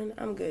maturing.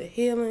 I'm good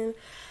healing.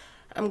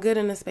 I'm good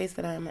in the space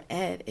that I'm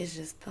at. It's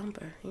just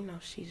Thumper. You know,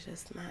 she's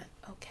just not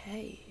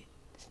okay.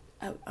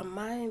 A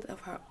mind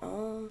of her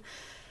own,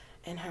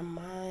 and her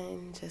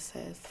mind just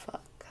says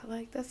fuck.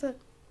 Like, that's it.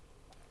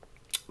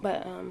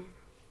 But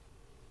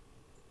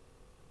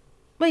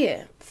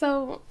yeah.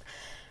 So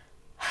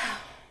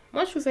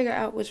once you figure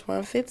out which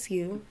one fits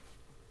you,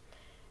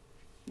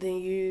 then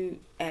you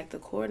act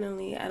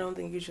accordingly. I don't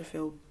think you should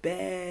feel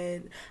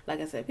bad.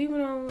 Like I said, people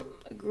don't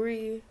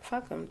agree.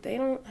 Fuck them. They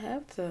don't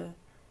have to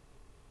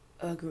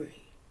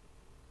agree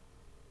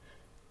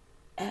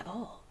at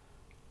all.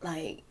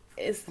 Like,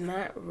 it's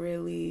not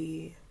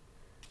really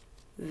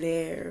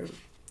their...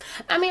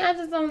 I mean, I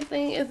just don't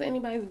think it's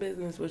anybody's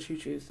business what you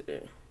choose to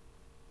do.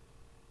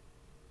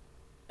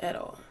 At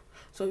all.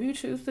 So if you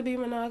choose to be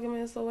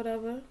monogamous or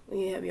whatever,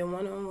 you have your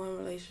one-on-one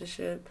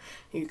relationship,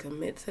 you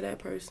commit to that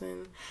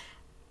person,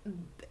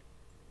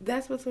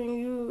 that's between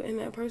you and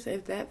that person,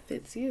 if that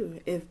fits you.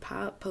 If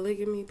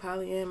polygamy,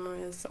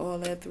 polyamorous, all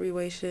that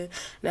three-way shit.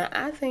 Now,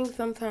 I think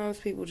sometimes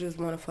people just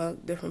want to fuck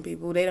different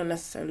people. They don't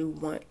necessarily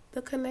want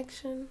the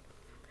connection.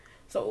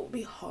 So it would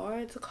be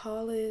hard to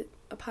call it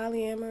a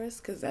polyamorous,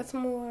 because that's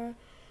more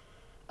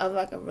of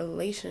like a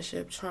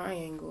relationship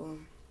triangle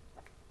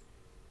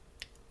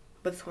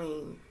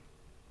between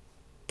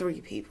 3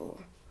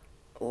 people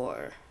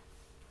or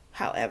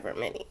however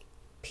many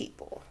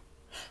people.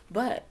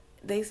 But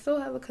they still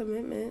have a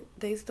commitment.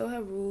 They still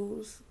have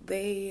rules.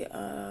 They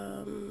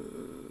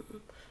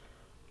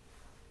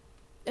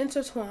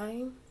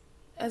intertwine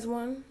as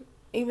one,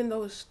 even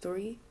though it's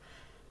 3.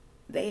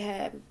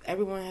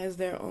 Everyone has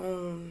their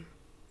own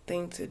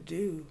thing to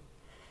do.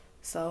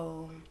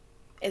 So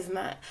it's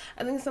not...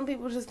 I think some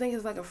people just think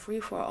it's like a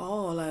free for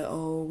all. Like,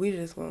 oh,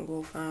 we're gonna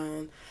go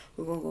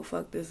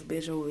fuck this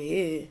bitch over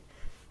here,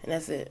 and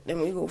that's it.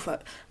 Then we go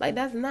fuck. Like,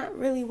 that's not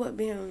really what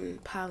being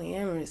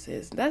polyamorous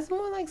is. That's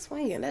more like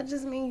swinging. That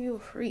just means you a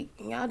freak,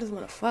 and y'all just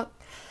want to fuck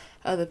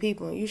other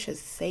people. And you should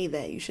say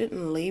that. You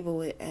shouldn't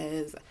label it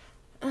as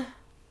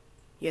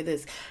you're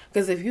this.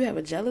 Because if you have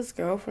a jealous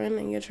girlfriend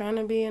and you're trying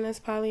to be in this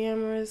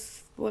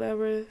polyamorous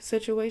whatever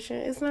situation,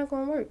 it's not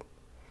gonna work.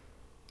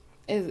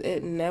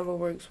 It never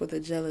works with a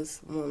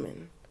jealous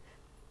woman.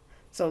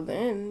 So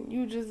then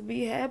you just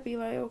be happy,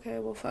 like, okay,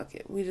 well, fuck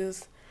it. We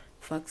just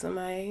fuck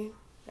somebody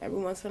every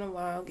once in a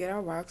while, get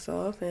our rocks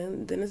off,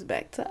 and then it's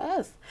back to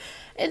us.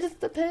 It just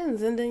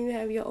depends. And then you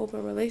have your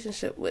open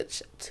relationship,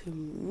 which to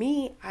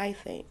me, I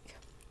think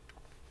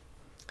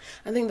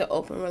the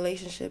open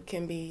relationship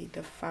can be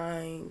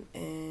defined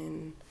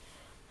in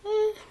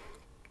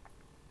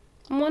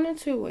one or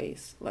two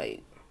ways.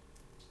 Like,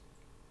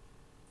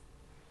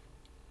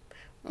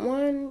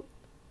 one,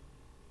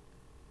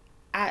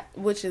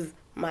 which is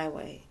my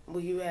way,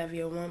 where you have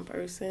your one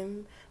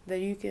person that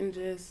you can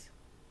just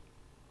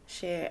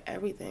share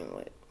everything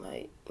with.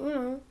 Like, you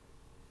know,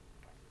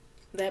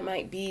 that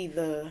might be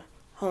the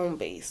home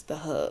base, the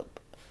hub.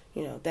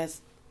 You know,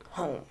 that's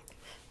home.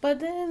 But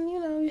then, you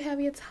know, you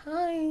have your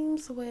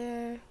times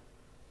where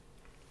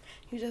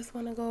you just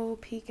want to go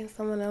peek in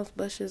someone else's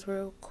bushes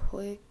real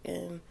quick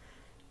and,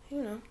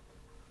 you know,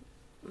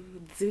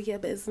 do your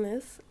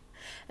business.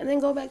 And then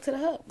go back to the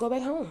hub. Go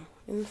back home.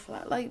 And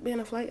fly, like being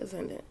a flight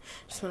attendant.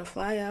 Just want to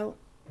fly out,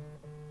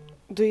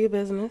 do your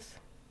business,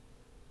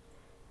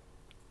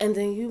 and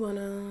then you want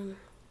to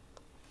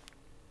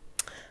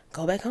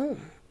go back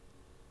home.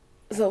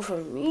 So for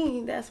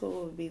me, that's what it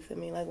would be for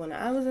me. Like, when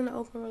I was in an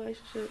open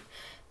relationship,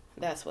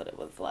 that's what it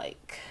was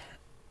like.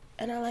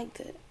 And I liked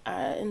it.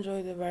 I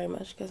enjoyed it very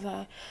much, because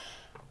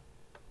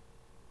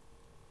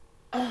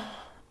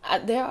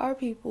there are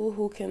people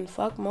who can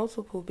fuck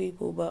multiple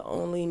people but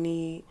only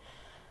need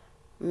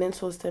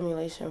mental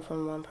stimulation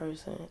from one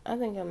person. I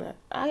think I'm not.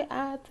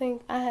 I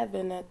think I have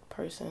been that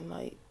person.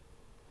 Like,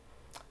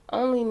 I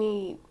only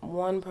need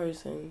one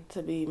person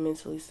to be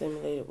mentally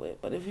stimulated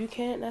with. But if you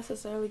can't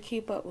necessarily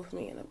keep up with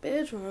me in the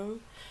bedroom,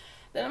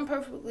 then I'm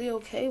perfectly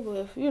okay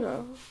with,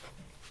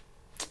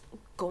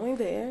 going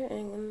there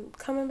and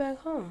coming back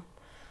home.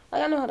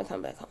 Like, I know how to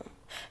come back home.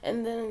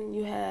 And then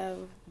you have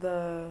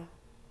the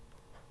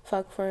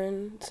fuck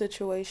friend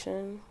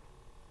situation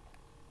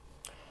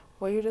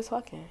where you're just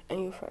fucking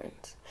and you're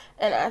friends.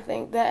 And I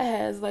think that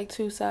has like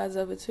two sides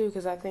of it too,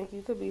 because I think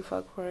you could be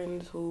fuck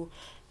friends who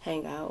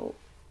hang out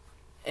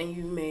and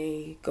you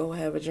may go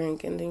have a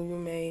drink and then you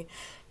may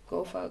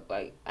go fuck.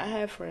 Like, I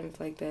have friends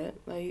like that.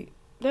 Like,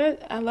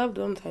 I love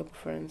them type of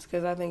friends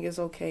because I think it's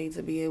okay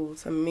to be able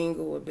to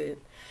mingle a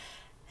bit.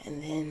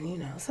 And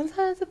then,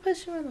 sometimes it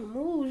puts you in a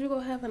mood. You go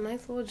have a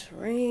nice little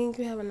drink.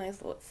 You have a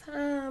nice little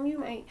time. You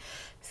might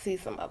see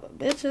some other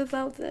bitches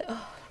out there.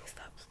 Oh,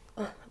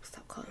 let me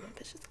stop calling them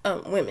bitches.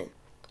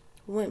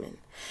 Women.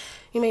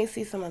 You may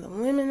see some other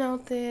women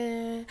out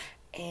there.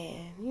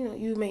 And,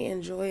 you may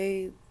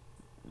enjoy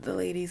the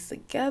ladies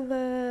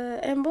together.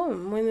 And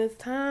boom, when it's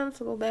time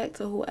to go back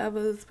to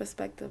whoever's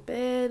prospective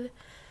bed,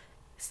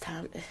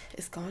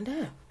 it's going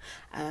down.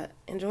 I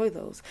enjoy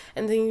those.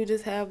 And then you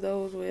just have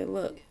those where,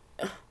 look,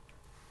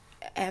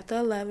 after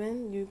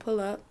 11, you pull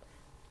up.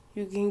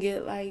 You can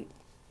get like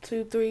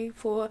 2, 3,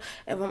 4.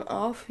 If I'm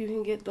off, you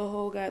can get the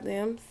whole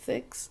goddamn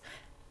 6.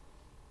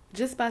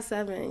 Just by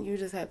 7, you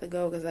just have to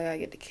go because I gotta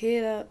get the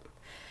kid up.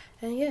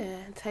 And yeah,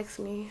 text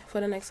me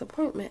for the next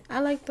appointment. I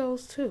like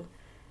those too,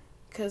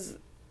 because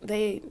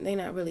they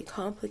not really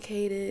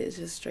complicated. It's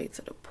just straight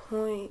to the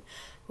point.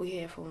 We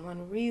here for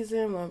one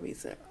reason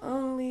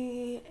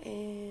only,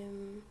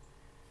 and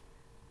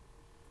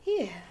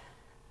yeah,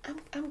 I'm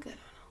good on those.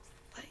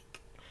 Like,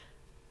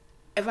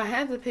 if I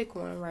had to pick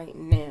one right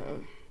now,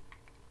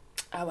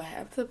 I would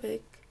have to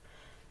pick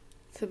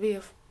to be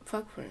a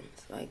fuck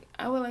friends. Like,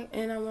 I would like,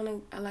 and I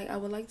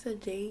would like to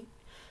date,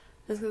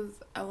 just because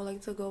I would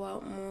like to go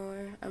out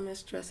more. I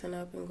miss dressing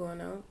up and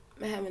going out.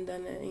 I haven't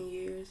done that in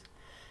years,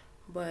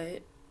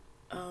 but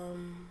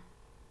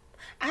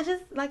I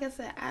just, like I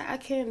said, I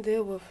can't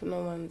deal with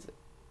no one's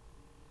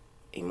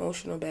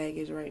emotional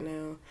baggage right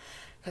now,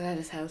 because I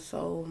just have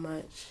so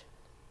much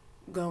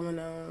going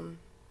on,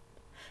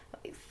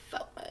 like so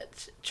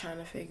much trying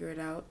to figure it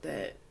out,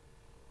 that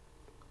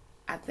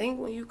I think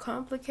when you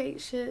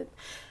complicate shit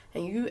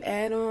and you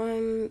add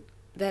on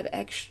that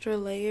extra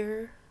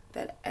layer,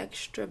 that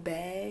extra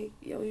bag,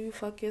 you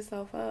fuck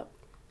yourself up.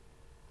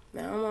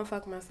 Now, I don't want to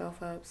fuck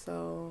myself up,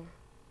 so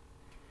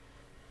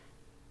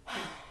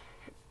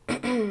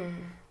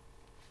I'm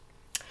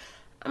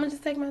gonna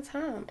just take my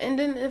time. And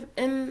then if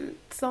in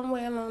some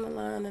way along the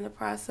line in the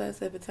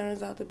process, if it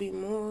turns out to be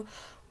more,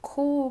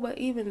 cool. But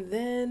even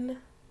then,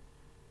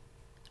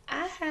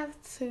 I have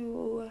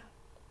to,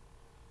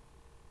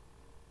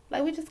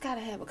 like, we just gotta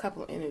have a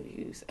couple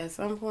interviews at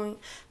some point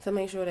to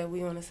make sure that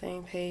we on the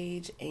same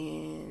page,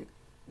 and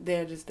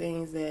they're just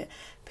things that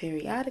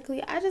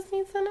periodically I just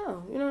need to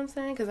know. You know what I'm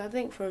saying? Because I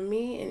think for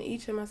me, in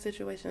each of my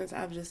situations,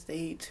 I've just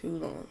stayed too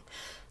long.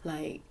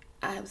 Like,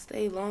 I have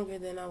stayed longer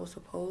than I was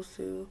supposed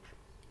to.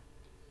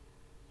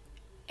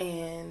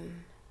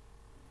 And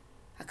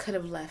I could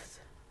have left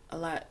a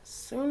lot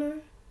sooner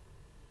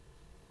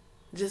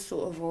just to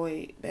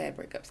avoid bad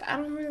breakups. I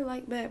don't really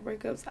like bad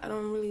breakups. I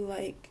don't really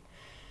like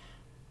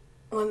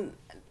when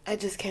I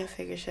just can't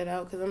figure shit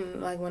out, because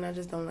I'm like, when I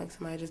just don't like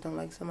somebody, I just don't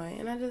like somebody.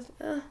 And I just,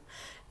 I'm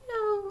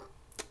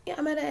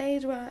at an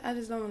age where I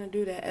just don't want to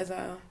do that. As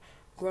I've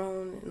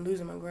grown and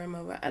losing my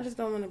grandmother, I just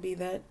don't want to be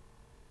that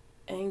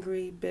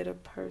angry, bitter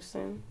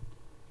person.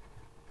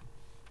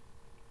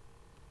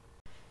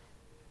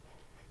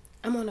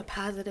 I'm on a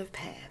positive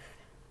path.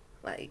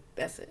 Like,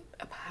 that's it.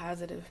 A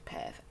positive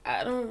path.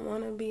 I don't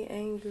want to be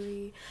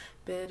angry,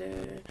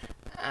 bitter.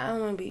 I don't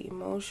want to be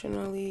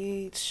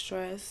emotionally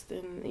stressed.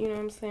 And, you know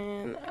what I'm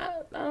saying?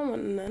 I don't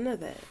want none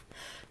of that.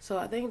 So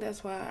I think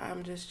that's why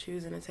I'm just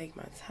choosing to take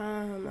my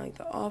time. Like,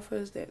 the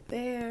offers, they're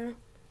there.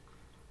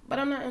 But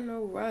I'm not in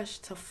no rush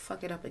to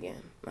fuck it up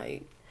again.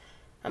 Like,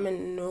 I'm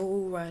in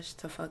no rush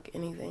to fuck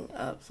anything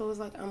up. So it's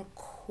like, I'm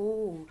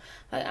cool.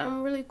 Like,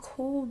 I'm really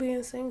cool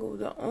being single.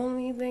 The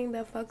only thing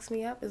that fucks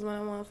me up is when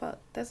I want to fuck.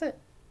 That's it.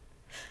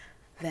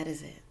 That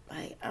is it.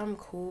 Like, I'm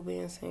cool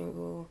being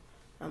single.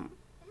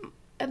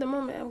 At the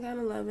moment, I'm kind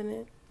of loving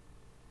it.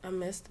 I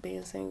missed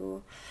being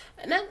single.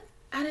 And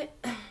I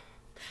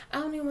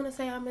don't even want to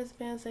say I miss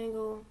being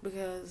single,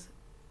 because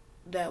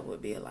that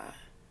would be a lie.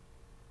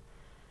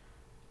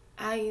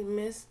 I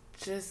miss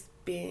just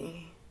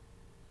being...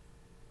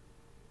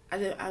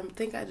 I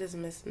think I just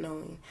miss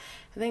knowing.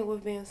 I think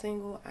with being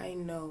single, I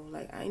know.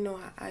 Like, I know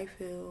how I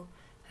feel.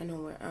 I know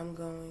where I'm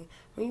going.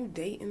 When you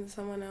dating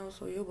someone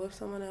else or you're with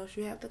someone else,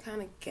 you have to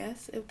kind of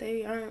guess if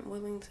they aren't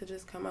willing to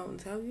just come out and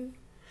tell you.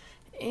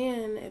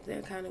 And if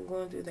they're kind of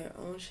going through their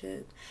own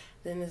shit,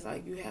 then it's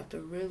like you have to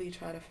really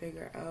try to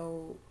figure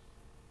out,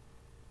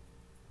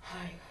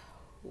 like,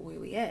 where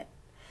we at?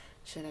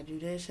 Should I do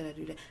this? Should I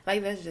do that?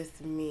 Like, that's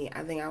just me.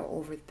 I think I'll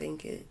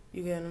overthink it.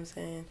 You get what I'm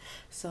saying?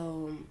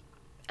 So...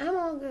 I'm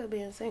all good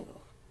being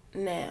single.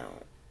 Now,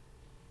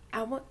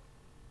 I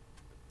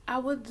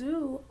would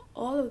do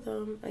all of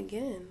them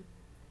again,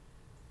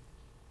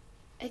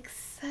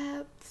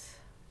 except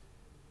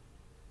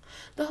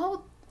the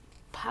whole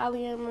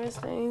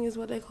polyamorous thing is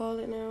what they call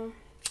it now.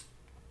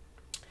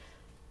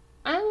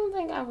 I don't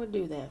think I would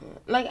do that.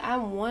 Like, I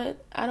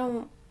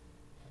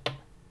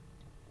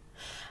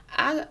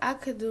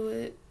could do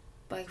it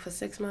like for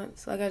 6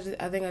 months. Like, I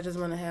think I just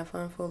want to have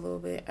fun for a little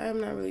bit. I'm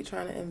not really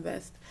trying to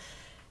invest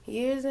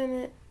years in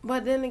it.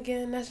 But then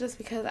again, that's just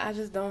because I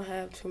just don't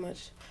have too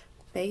much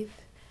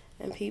faith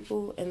in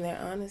people and their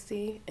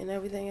honesty and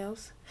everything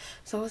else.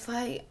 So it's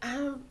like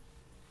I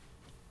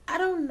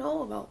don't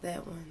know about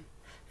that one.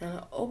 Now,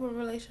 an open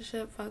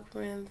relationship, fuck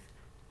friends,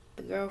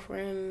 the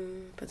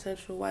girlfriend,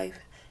 potential wife,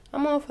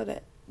 I'm all for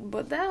that.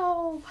 But that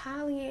whole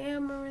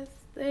polyamorous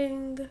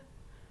thing,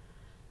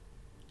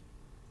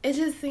 it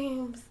just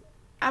seems,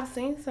 I've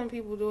seen some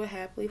people do it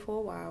happily for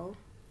a while.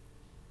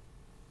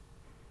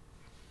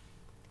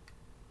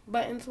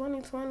 But in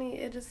 2020,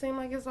 it just seemed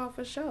like it's all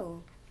for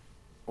show.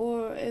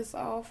 Or it's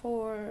all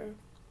for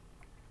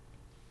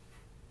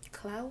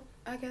clout,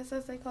 I guess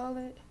as they call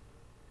it.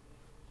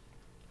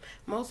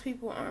 Most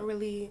people aren't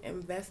really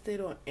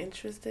invested or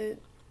interested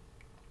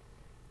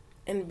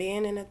in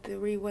being in a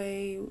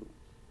three-way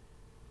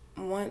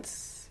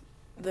once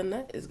the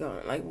nut is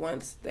gone. Like,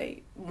 once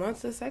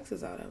the sex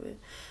is out of it.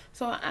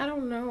 So I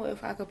don't know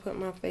if I could put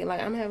my faith,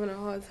 like, I'm having a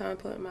hard time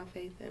putting my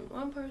faith in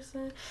one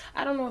person.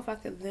 I don't know if I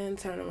could then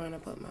turn around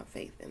and put my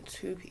faith in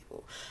two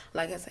people.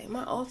 Like I say,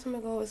 my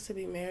ultimate goal is to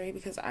be married,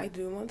 because I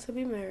do want to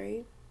be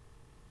married.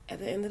 At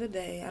the end of the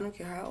day, I don't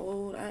care how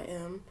old I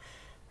am.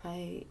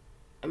 Like,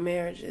 a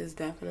marriage is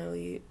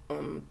definitely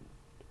on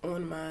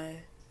my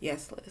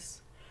yes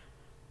list.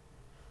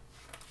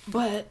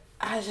 But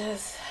I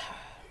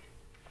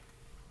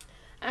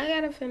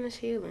gotta finish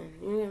healing.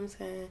 You know what I'm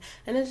saying?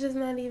 And it's just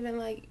not even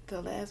like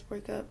the last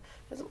breakup.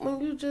 It's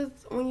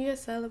when you're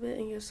celibate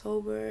and you're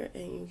sober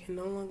and you can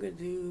no longer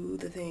do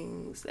the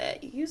things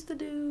that you used to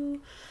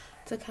do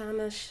to kind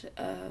of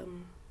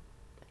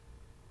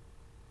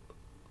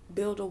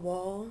build a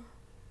wall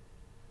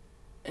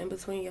in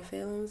between your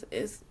feelings,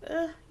 it's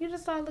you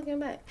just start looking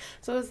back.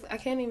 So I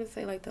can't even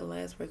say like the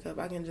last breakup.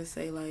 I can just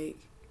say like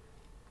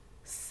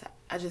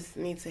I just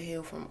need to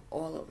heal from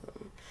all of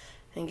them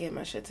and get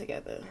my shit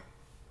together.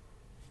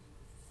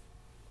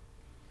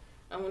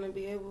 I want to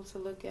be able to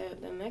look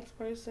at the next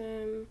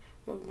person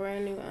with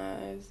brand new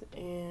eyes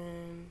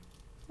and,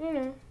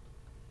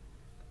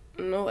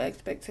 no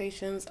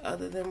expectations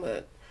other than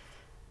what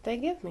they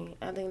give me.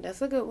 I think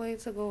that's a good way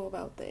to go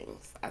about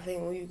things. I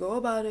think when you go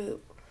about it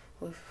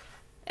with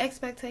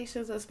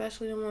expectations,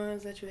 especially the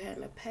ones that you had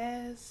in the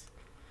past,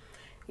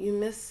 you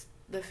miss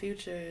the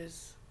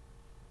future's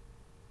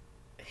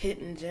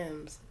hidden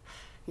gems.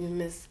 You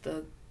miss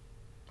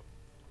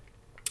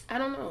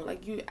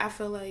I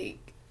feel like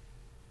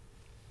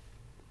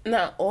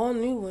not all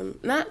new women,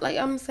 not like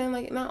I'm saying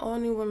like not all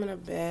new women are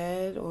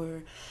bad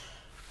or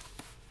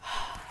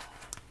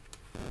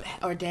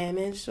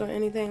damaged or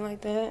anything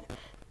like that.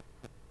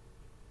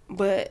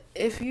 But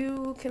if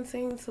you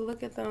continue to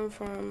look at them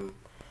from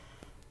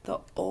the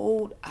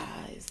old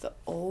eyes, the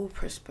old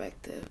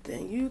perspective,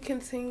 then you'll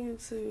just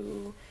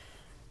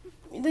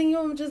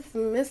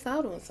miss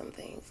out on some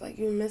things. Like,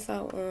 you miss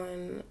out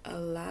on a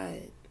lot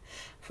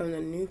from the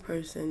new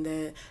person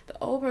that the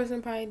old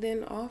person probably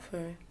didn't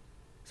offer.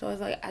 So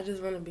it's like, I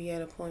just want to be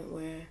at a point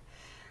where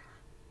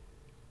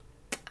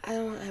I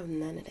don't have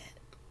none of that.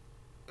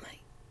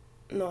 Like,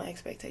 no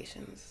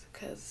expectations,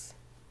 because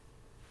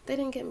they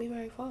didn't get me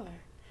very far.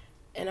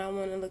 And I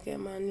want to look at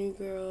my new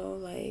girl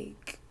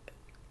like,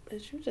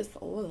 you just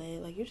all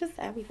that. Like, you're just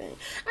everything. I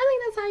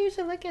think that's how you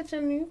should look at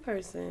your new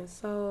person.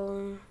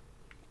 So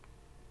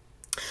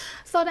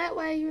that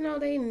way,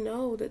 they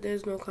know that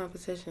there's no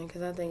competition.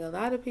 Because I think a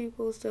lot of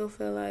people still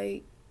feel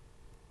like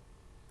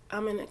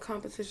I'm in a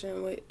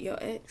competition with your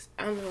ex.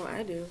 I know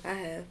I do. I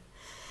have.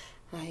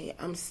 Like,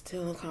 I'm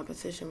still in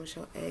competition with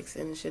your ex,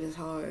 and the shit is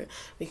hard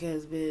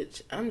because,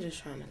 bitch, I'm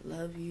just trying to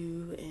love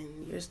you,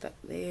 and you're stuck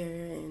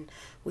there, and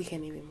we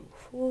can't even move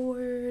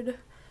forward.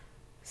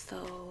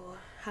 So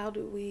how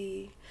do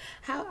we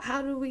have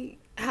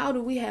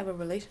a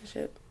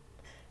relationship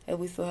if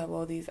we still have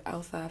all these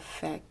outside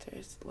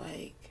factors?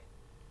 Like,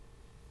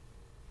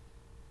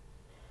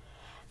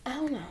 I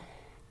don't know.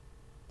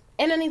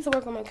 And I need to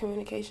work on my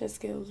communication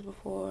skills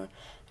before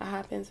I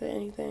hop into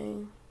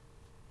anything.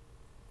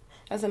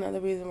 That's another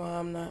reason why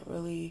I'm not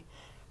really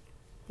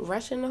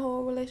rushing the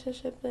whole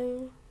relationship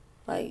thing.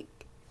 Like,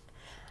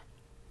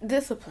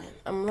 discipline.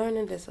 I'm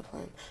learning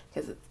discipline.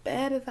 Because as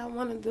bad as I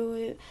want to do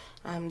it,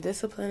 I'm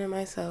disciplining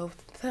myself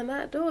to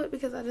not do it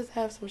because I just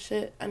have some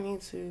shit I need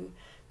to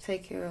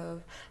take care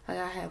of. Like,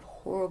 I have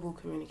horrible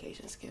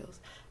communication skills.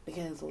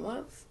 Because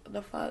once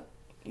the fuck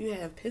you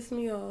have pissed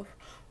me off,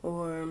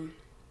 or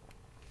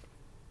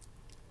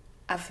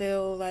I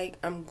feel like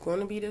I'm going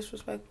to be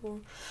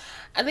disrespectful,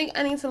 I think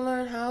I need to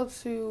learn how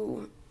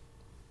to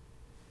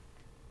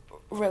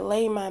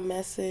relay my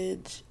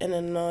message in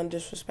a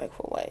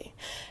non-disrespectful way.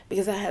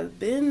 Because I have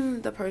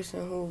been the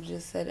person who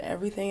just said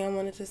everything I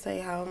wanted to say,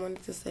 how I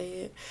wanted to say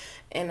it,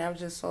 and I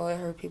just saw it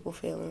hurt people's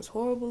feelings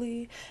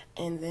horribly.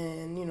 And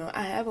then,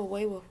 I have a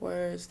way with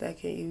words that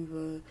can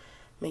either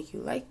make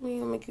you like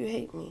me or make you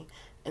hate me.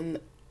 And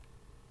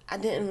I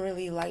didn't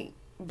really like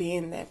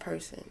being that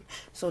person.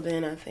 So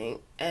then I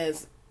think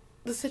as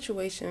the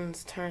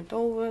situations turned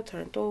over, I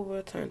tried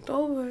to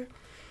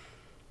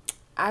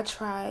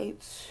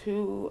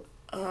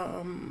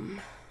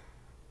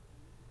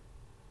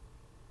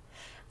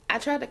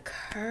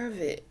curve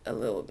it a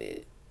little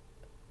bit.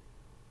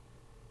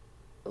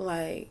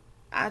 Like,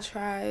 I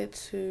tried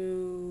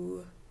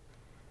to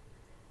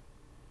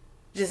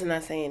just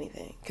not say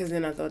anything, because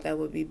then I thought that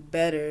would be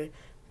better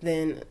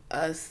than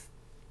us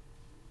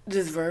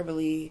just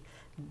verbally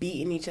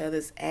beating each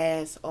other's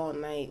ass all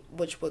night,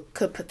 which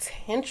could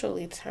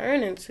potentially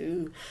turn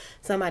into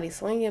somebody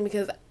swinging,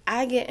 because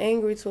I get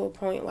angry to a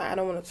point where I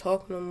don't want to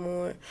talk no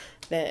more,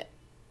 that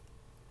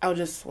I'll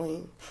just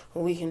swing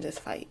or we can just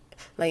fight.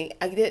 Like,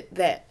 I get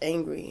that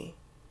angry.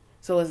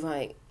 So it's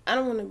like, I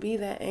don't want to be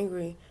that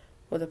angry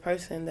with a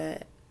person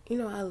that,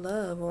 I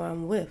love or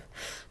I'm with.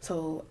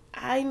 So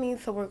I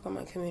need to work on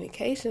my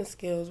communication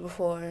skills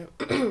before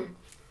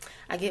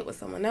I get with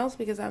someone else,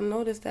 because I've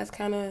noticed that's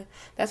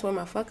where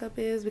my fuck up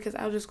is, because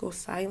I'll just go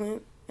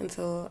silent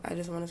until I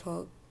just want to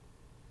talk.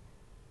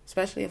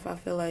 Especially if I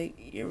feel like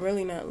you're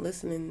really not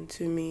listening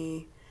to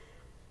me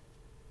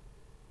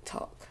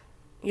talk.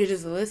 You're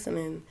just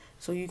listening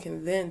so you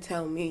can then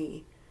tell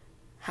me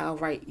how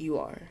right you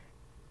are.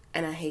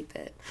 And I hate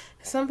that.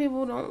 Some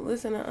people don't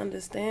listen to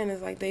understand.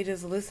 It's like they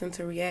just listen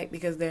to react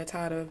because they're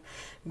tired of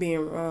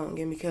being wrong.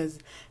 And because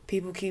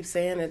people keep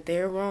saying that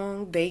they're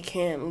wrong, they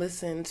can't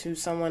listen to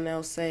someone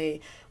else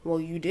say, well,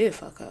 you did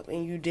fuck up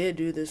and you did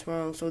do this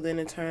wrong. So then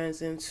it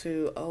turns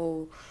into,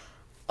 oh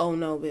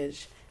no,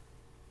 bitch.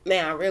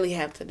 Man, I really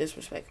have to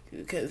disrespect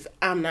you because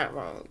I'm not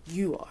wrong.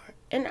 You are.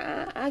 And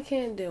I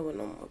can't deal with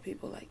no more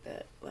people like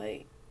that.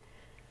 Like,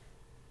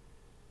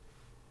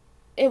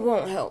 it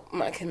won't help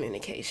my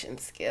communication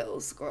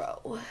skills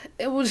grow.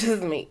 It will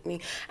just make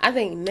me, I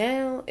think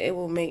now it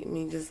will make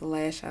me just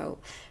lash out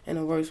in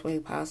the worst way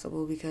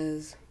possible,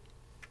 because,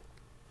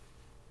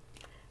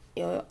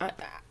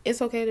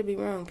 it's okay to be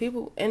wrong.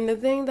 People, and the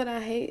thing that I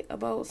hate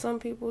about some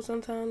people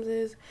sometimes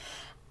is,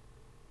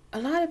 a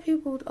lot of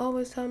people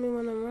always tell me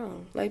when I'm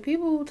wrong. Like,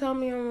 people tell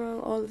me I'm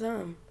wrong all the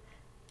time.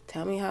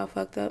 Tell me how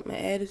fucked up my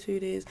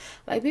attitude is.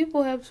 Like,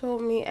 people have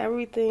told me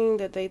everything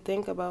that they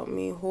think about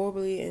me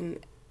horribly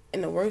and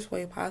in the worst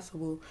way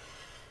possible.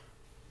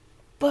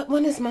 But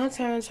when it's my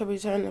turn to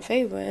return the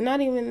favor, and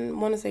not even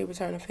want to say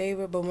return the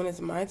favor, but when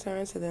it's my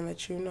turn to then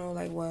let you know,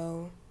 like,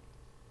 well,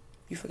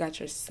 you forgot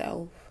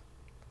yourself.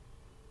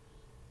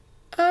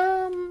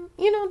 Then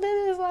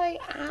it's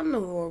like, I'm the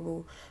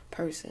horrible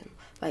person.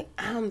 Like,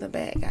 I'm the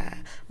bad guy.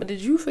 But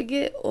did you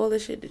forget all the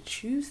shit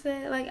that you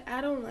said? Like,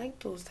 I don't like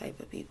those type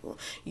of people.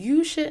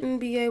 You shouldn't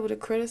be able to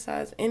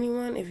criticize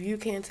anyone if you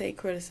can't take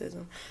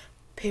criticism.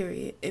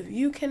 Period. If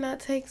you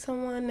cannot take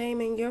someone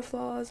naming your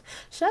flaws,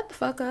 shut the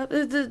fuck up.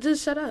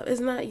 Just shut up.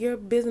 It's not your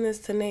business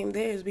to name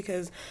theirs,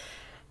 because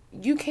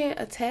you can't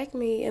attack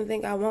me and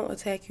think I won't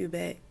attack you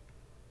back.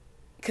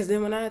 Because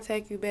then when I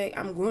attack you back,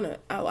 I'm going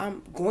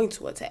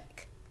to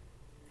attack.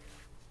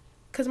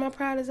 Because my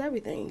pride is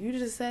everything. You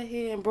just sat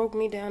here and broke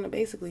me down to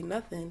basically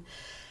nothing.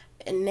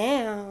 And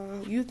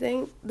now you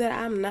think that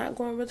I'm not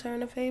going to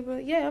return a favor?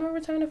 Yeah, I'm going to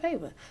return a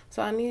favor.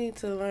 So I need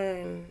to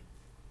learn.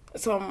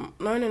 So I'm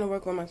learning to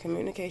work on my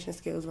communication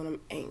skills when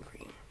I'm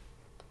angry.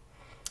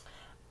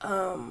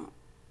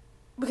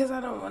 Because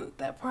I don't want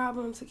that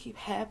problem to keep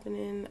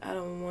happening. I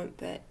don't want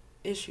that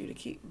issue to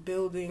keep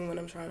building when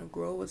I'm trying to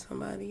grow with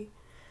somebody.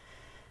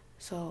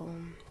 So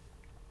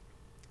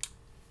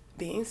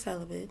being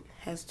celibate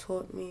has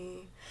taught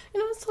me,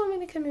 it's taught me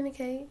to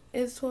communicate.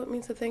 It's taught me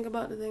to think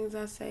about the things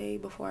I say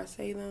before I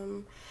say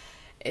them.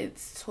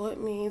 It's taught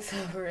me to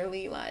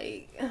really,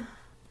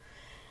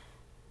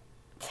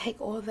 take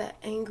all that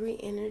angry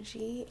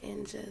energy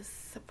and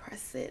just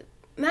suppress it.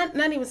 Not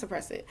even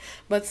suppress it,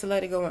 but to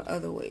let it go in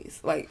other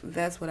ways. Like,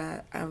 that's what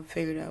I've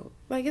figured out.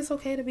 Like, it's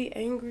okay to be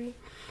angry,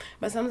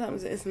 but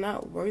sometimes it's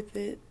not worth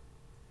it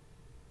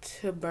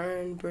to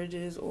burn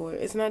bridges, or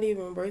it's not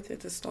even worth it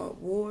to start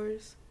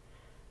wars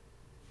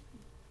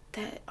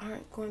that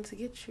aren't going to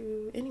get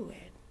you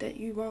anywhere, that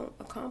you won't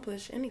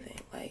accomplish anything.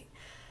 Like,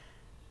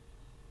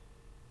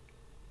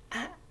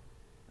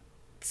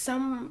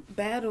 some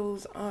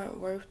battles aren't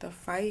worth the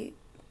fight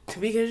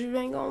because you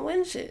ain't gonna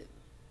win shit.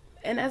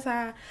 And that's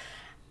how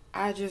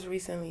I just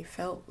recently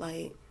felt.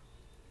 Like,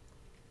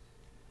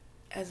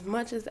 as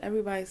much as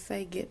everybody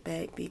say get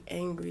back, be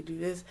angry, do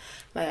this,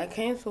 like, I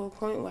came to a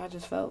point where I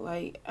just felt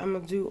like I'm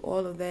gonna do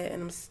all of that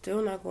and I'm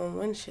still not gonna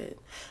win shit.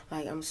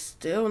 Like, I'm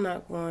still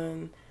not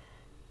going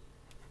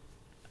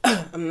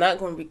I'm not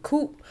going to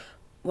recoup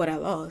what I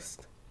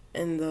lost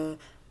in the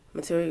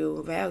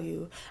material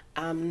value.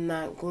 I'm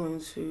not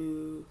going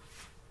to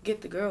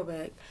get the girl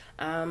back.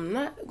 I'm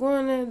not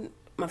going to,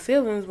 my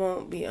feelings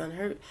won't be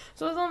unhurt.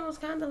 So it's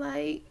almost kind of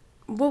like,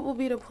 what will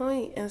be the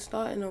point in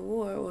starting a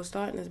war or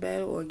starting this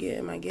battle or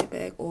getting my get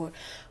back or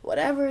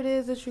whatever it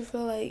is that you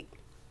feel like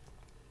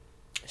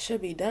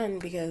should be done,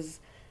 because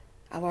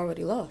I've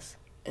already lost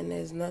and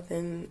there's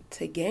nothing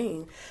to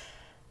gain.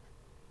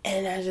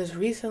 And I just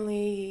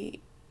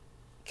recently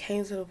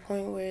came to the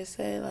point where it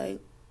said, like,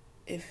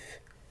 if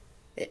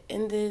it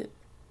ended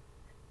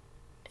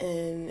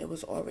and it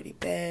was already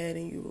bad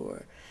and you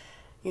were,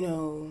 you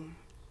know,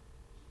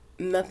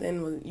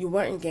 you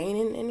weren't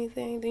gaining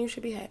anything, then you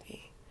should be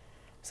happy.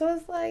 So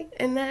it's like,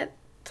 and that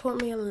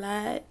taught me a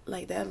lot.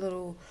 Like, that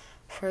little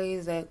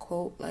phrase, that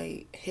quote,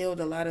 like, healed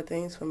a lot of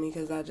things for me,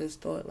 because I just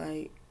thought,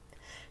 like,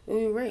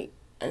 you're right.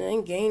 I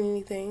didn't gain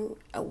anything.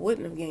 I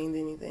wouldn't have gained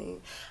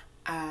anything.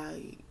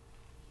 I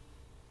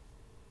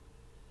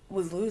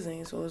was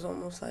losing, so it was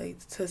almost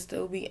like to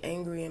still be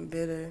angry and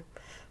bitter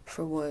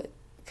for what?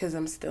 Because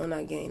I'm still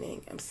not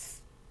gaining. I'm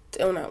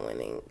still not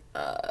winning.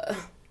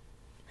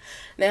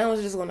 Now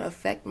it's just going to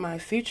affect my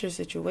future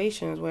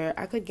situations where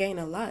I could gain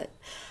a lot.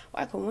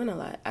 Or I could win a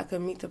lot. I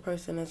could meet the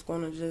person that's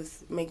going to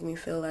just make me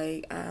feel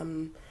like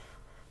I'm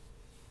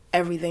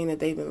everything that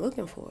they've been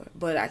looking for.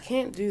 But I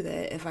can't do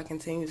that if I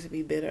continue to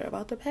be bitter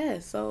about the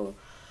past. So,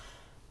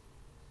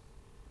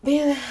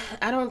 man,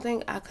 I don't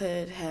think I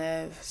could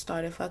have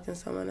started fucking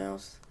someone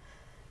else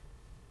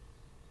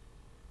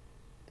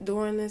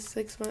during this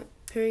 6 month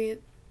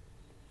period,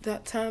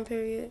 that time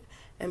period,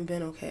 and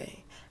been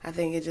okay. I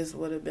think it just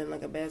would have been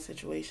like a bad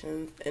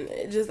situation, and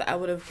I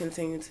would have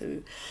continued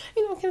to,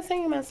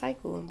 continue my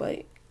cycle.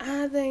 But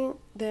I think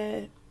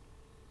that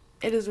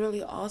it is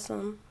really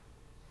awesome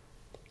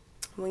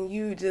when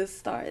you just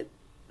start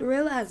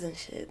realizing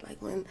shit. Like,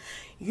 when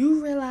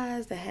you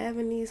realize that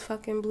having these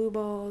fucking blue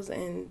balls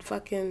and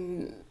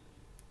fucking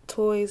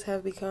toys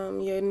have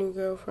become your new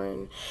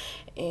girlfriend,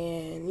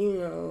 and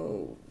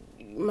you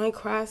might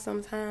cry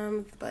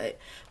sometimes, but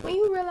when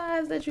you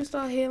realize that you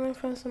start healing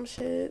from some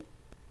shit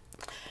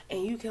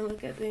and you can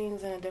look at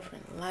things in a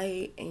different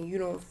light and you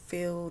don't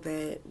feel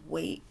that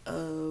weight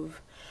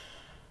of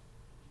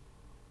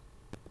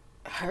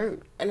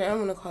hurt, and I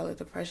don't want to call it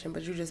depression,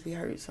 but you just be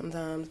hurt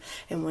sometimes,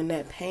 and when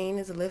that pain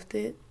is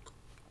lifted,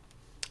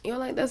 you're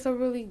like, that's a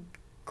really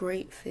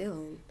great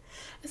feeling.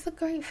 It's a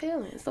great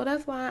feeling. So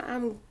that's why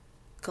I'm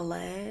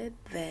glad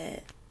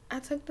that I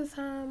took the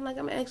time. Like,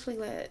 I'm actually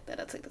glad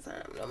that I took the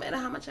time. No matter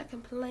how much I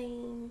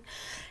complain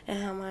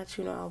and how much,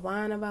 I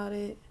whine about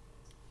it,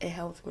 it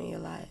helped me a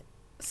lot.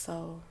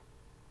 So,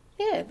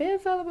 yeah, being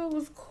celibate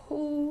was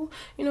cool,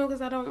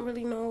 because I don't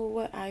really know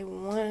what I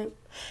want.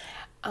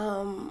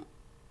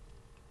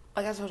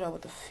 Like I told y'all,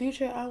 what the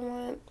future I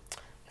want.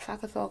 If I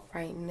could talk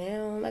right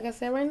now, like I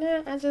said, right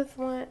now, I just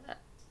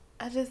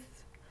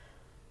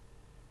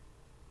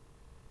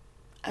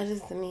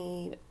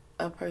need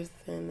a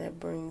person that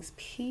brings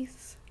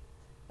peace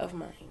of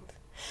mind.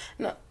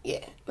 No,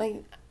 yeah,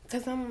 like,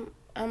 cause I'm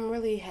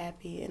really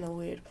happy in a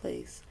weird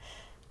place,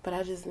 but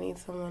I just need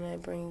someone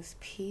that brings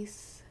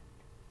peace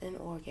and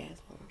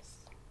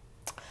orgasms.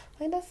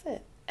 Like, that's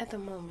it at the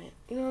moment.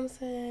 You know what I'm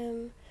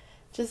saying?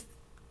 Just,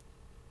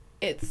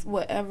 it's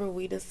whatever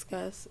we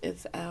discuss.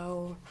 It's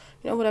our,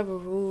 whatever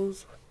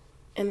rules,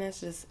 and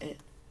that's just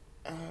it.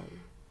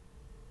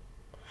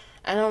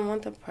 I don't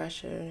want the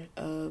pressure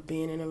of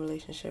being in a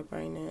relationship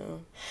right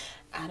now.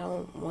 I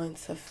don't want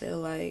to feel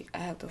like I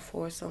have to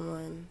force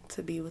someone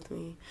to be with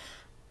me.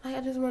 Like,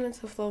 I just want it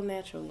to flow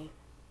naturally.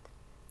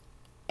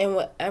 In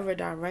whatever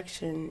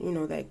direction,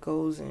 that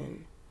goes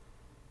in.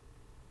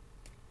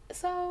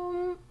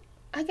 So,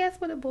 I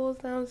guess what it boils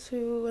down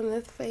to in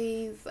this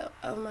phase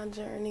of my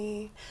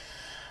journey,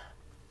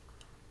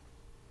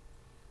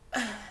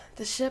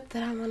 the ship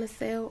that I want to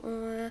sail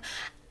on,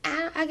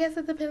 I guess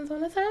it depends on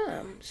the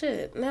time.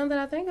 Shit, now that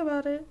I think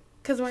about it.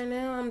 Because right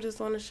now I'm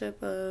just on a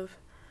ship of,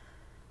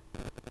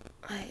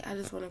 like, I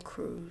just want to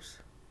cruise.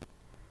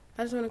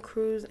 I just want to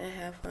cruise and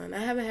have fun. I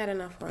haven't had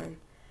enough fun.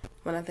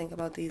 When I think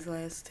about these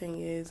last 10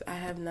 years, I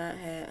have not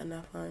had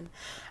enough fun.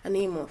 I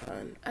need more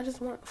fun. I just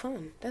want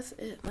fun. That's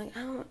it. Like,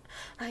 I don't,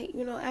 like,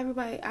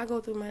 everybody, I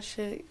go through my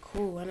shit,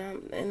 cool,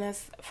 and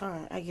that's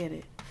fine. I get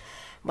it.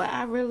 But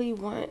I really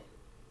want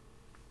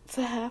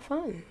to have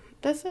fun.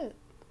 That's it.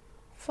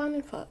 Fun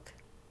and fuck.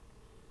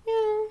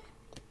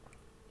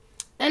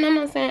 And I'm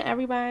not saying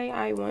everybody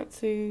I want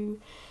to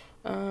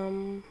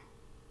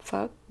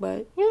fuck,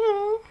 but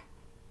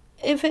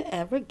if it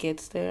ever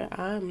gets there,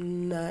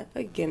 I'm not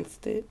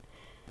against it.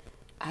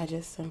 I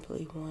just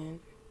simply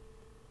want,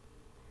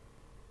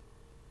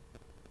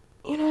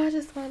 I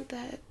just want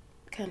that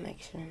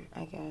connection,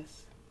 I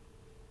guess,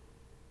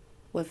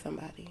 with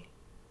somebody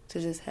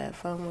to just have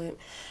fun with,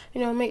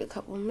 make a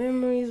couple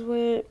memories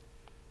with.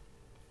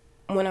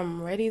 When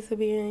I'm ready to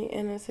be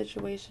in a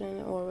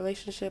situation or a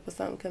relationship or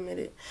something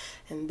committed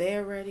and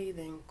they're ready,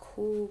 then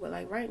cool. But,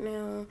 like, right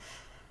now,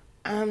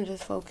 I'm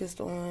just focused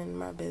on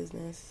my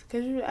business.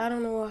 Because I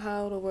don't know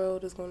how the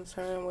world is going to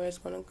turn, where it's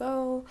going to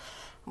go.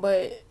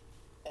 But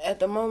at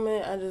the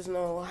moment, I just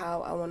know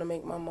how I want to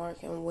make my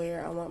mark and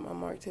where I want my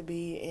mark to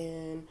be.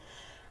 And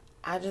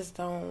I just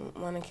don't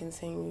want to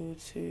continue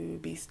to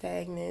be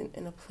stagnant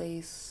in a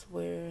place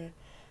where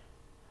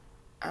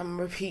I'm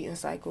repeating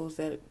cycles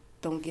that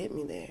don't get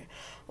me there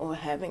or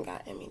haven't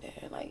gotten me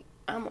there. Like,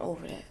 I'm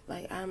over that.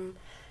 Like, I'm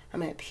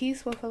at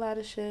peace with a lot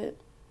of shit.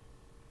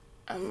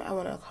 I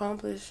want to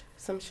accomplish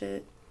some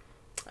shit,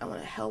 I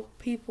want to help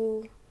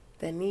people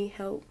that need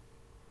help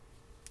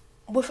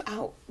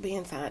without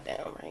being tied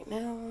down right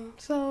now.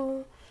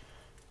 So,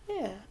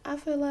 yeah, I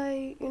feel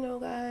like,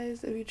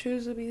 guys, if you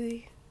choose to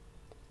be,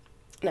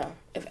 no,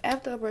 if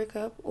after a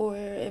breakup or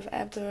if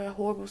after a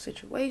horrible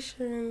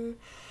situation,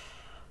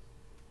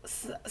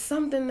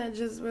 something that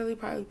just really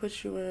probably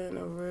puts you in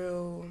a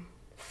real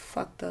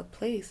fucked up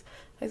place,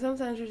 like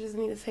sometimes you just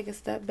need to take a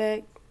step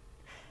back,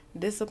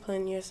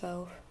 discipline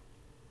yourself,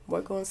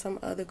 work on some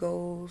other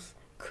goals,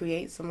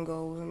 create some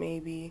goals.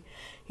 Maybe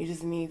you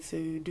just need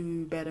to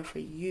do better for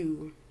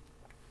you.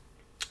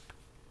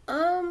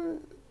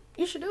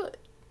 You should do it.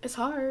 It's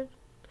hard.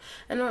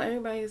 I know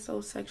everybody is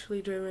so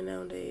sexually driven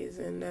nowadays,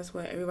 and that's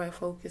what everybody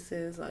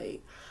focuses.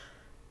 Like,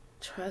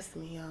 trust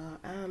me, y'all,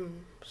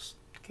 I'm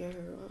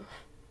scared.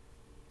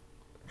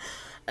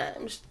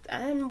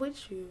 I'm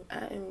with you.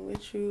 I am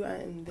with you. I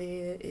am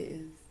there. It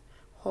is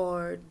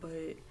hard,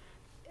 but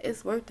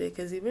it's worth it,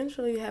 because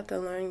eventually you have to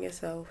learn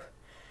yourself.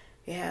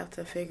 You have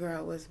to figure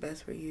out what's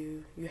best for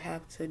you. You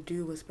have to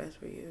do what's best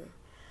for you.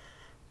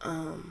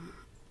 And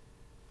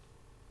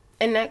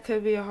that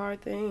could be a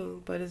hard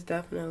thing, but it's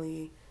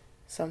definitely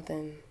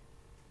something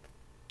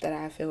that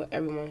I feel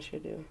everyone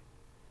should do.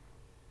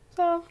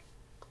 So,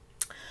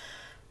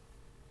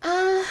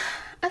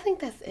 I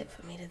think that's it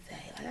for me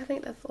today. Like, I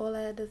think that's all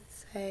I had to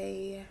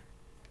say.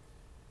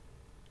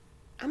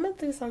 I'm gonna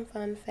do some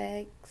fun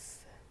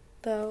facts,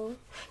 though,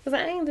 because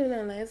I ain't doing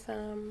that last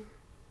time,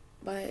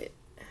 but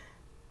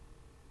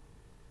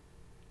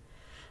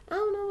I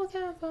don't know what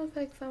kind of fun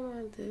facts I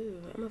want to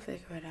do. I'm gonna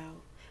figure it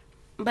out.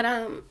 But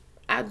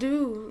I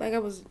do, like I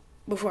was,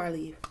 before I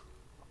leave,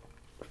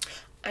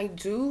 I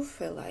do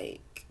feel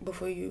like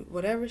before you,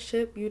 whatever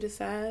ship you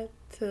decide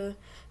to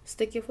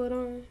stick your foot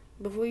on,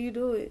 before you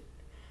do it,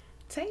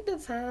 take the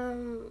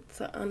time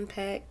to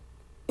unpack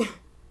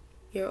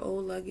your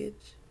old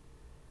luggage,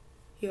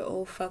 your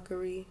old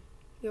fuckery,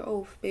 your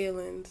old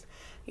feelings,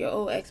 your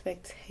old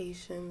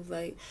expectations.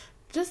 Like,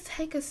 just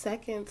take a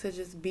second to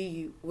just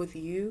be with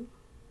you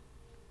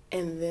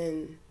and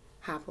then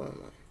hop on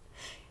one.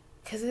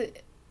 Because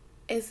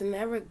it's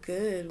never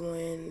good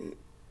when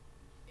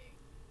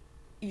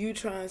you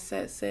try and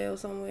set sail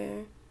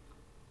somewhere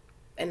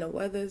and the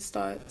weather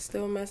starts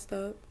still messed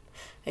up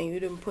and you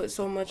didn't put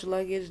so much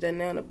luggage that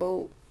now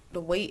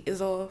the weight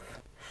is off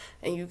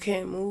and you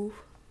can't move,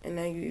 and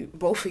now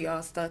both of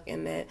y'all stuck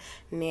in that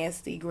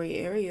nasty gray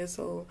area.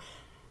 So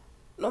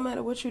no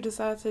matter what you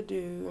decide to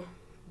do,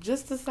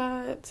 just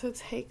decide to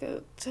take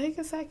a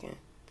second.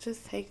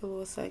 Just take a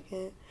little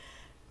second.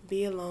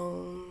 Be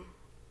alone.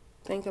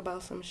 Think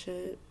about some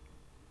shit.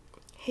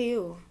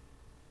 Heal.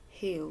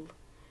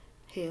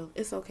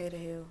 It's okay to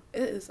heal.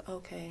 It is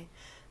okay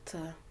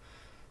to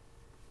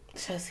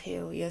just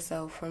heal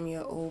yourself from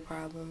your old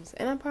problems.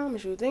 And I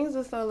promise you, things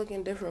will start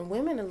looking different.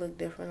 Women will look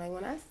different. Like,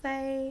 when I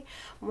say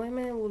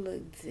women will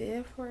look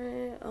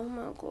different, oh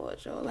my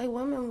God, yo. Like,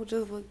 women will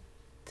just look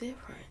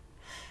different.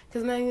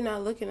 Because now you're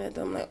not looking at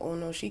them like, oh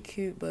no, she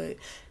cute, but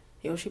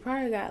yo, she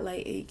probably got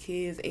like 8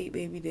 kids, 8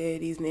 baby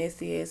daddies,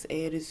 nasty ass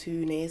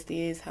attitude,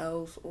 nasty ass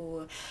house,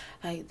 or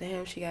like,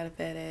 damn, she got a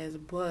fat ass,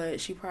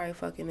 but she probably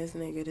fucking this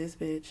nigga, this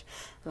bitch.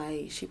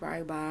 Like, she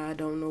probably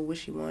don't know what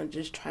she want,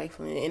 just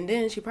trifling, and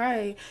then she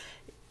probably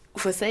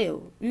for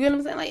sale. You get what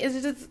I'm saying? Like,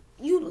 it's just,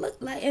 you look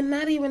like, and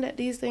not even that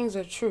these things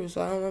are true.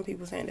 So I don't want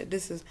people saying that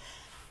this is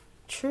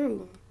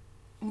true,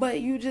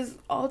 but you just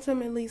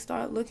ultimately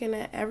start looking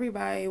at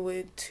everybody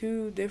with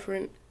 2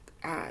 different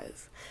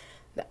eyes.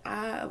 The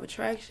eye of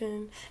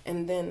attraction,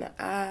 and then the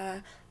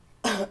eye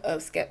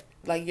of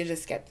like, you're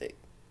just skeptic.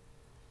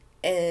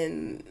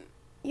 And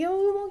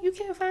you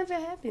can't find your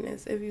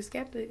happiness if you're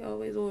skeptic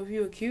always, or if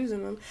you're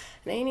accusing them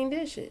and they ain't even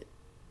did shit.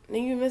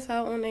 Then you miss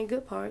out on their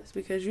good parts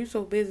because you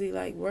so busy,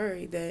 like,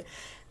 worried that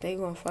they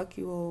gonna fuck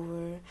you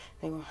over,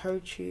 they gonna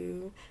hurt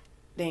you,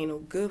 they ain't no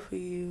good for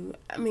you.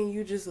 I mean,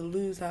 you just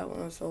lose out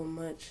on so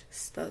much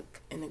stuck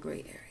in a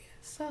gray area.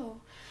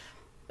 So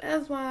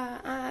that's why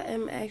I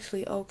am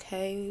actually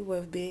okay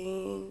with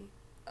being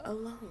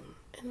alone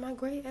in my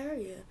gray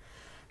area,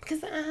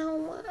 because I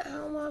don't want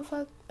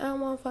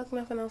to fuck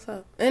nothing else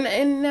up.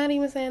 And not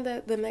even saying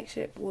that the next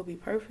shit will be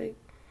perfect,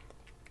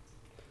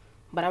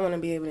 but I want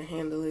to be able to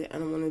handle it. I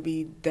don't want to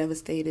be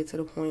devastated to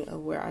the point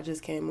of where I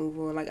just can't move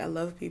on. Like, I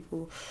love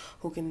people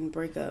who can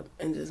break up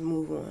and just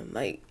move on.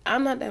 Like,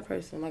 I'm not that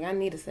person. Like, I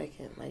need a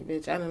second. Like,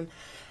 bitch, I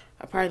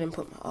probably didn't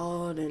put my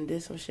all, then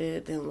did some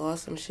shit, then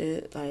lost some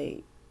shit.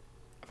 Like,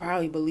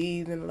 probably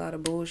believed in a lot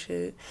of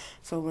bullshit.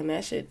 So when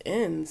that shit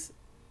ends,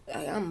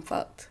 like, I'm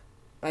fucked.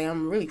 Like,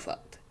 I'm really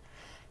fucked.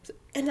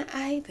 And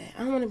I hate that.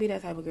 I don't want to be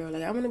that type of girl.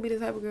 Like, I want to be the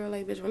type of girl,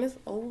 like, bitch, when it's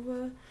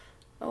over,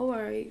 oh,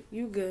 alright,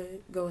 you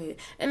good, go ahead.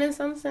 And in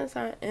some sense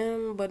I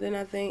am, but then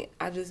I think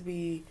I just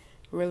be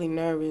really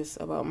nervous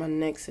about my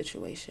next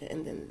situation,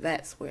 and then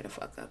that's where the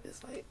fuck up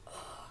is. Like,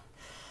 oh,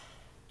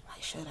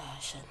 like, should I,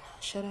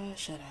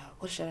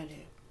 what should I do?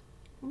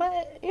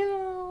 But,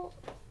 you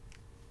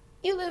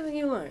live and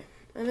you learn.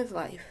 And it's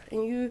life.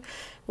 And you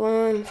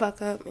go and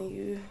fuck up and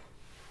you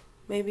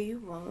maybe you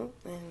won't,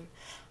 and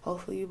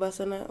hopefully you bust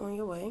a nut on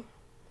your way.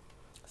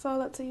 It's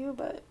all up to you,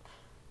 but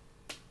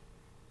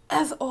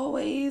as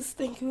always,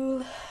 thank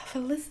you for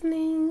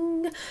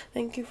listening.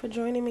 Thank you for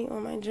joining me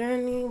on my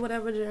journey,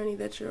 whatever journey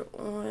that you're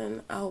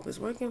on. I hope it's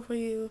working for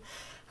you.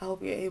 I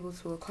hope you're able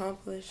to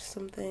accomplish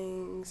some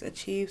things,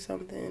 achieve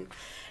something.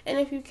 And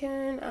if you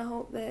can, I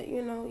hope that,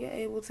 you're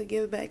able to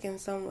give back in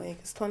some way,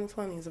 because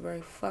 2020 is a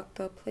very fucked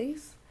up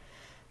place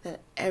that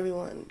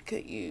everyone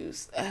could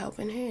use a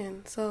helping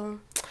hand. So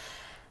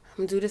I'm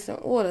going to do this in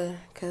order,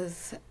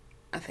 because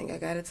I think I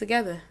got it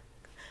together.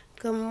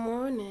 Good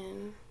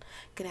morning,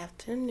 good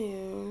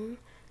afternoon,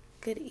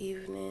 good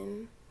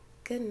evening,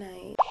 good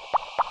night.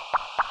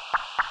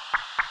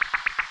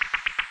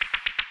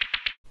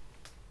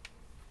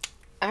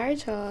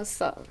 Alright, y'all,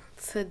 so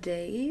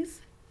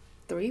today's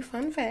 3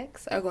 fun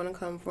facts are going to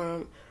come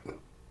from,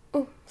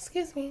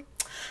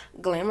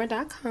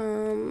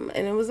 glamour.com,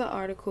 and it was an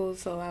article.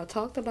 So I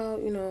talked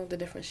about, the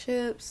different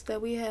ships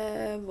that we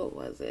have. What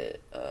was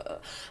it?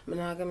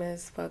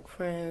 Monogamous, fuck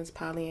friends,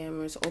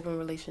 polyamorous, open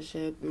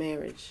relationship,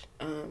 marriage.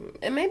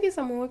 And maybe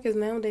some more, because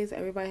nowadays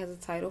everybody has a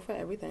title for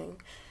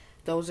everything.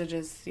 Those are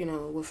just,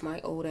 with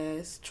my old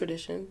ass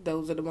tradition,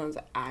 those are the ones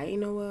I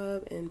know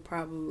of and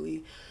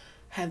probably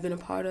have been a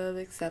part of,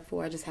 except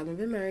for I just haven't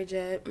been married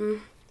yet.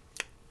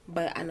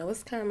 But I know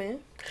it's coming.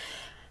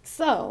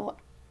 So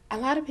a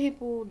lot of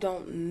people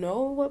don't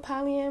know what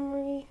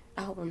polyamory,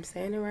 I hope I'm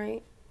saying it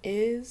right,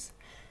 is.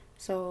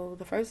 So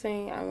the first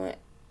thing I want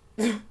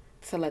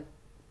to let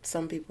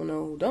some people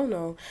know who don't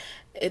know,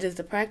 it is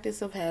the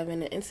practice of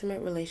having an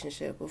intimate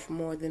relationship with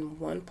more than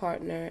one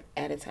partner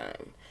at a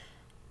time.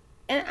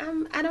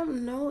 And I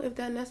don't know if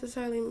that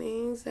necessarily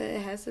means that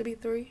it has to be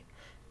 3,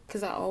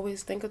 because I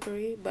always think of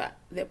 3, but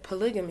that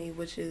polygamy,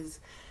 which is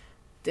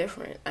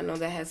different. I know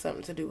that has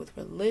something to do with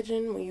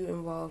religion when you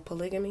involve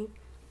polygamy.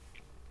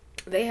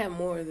 They have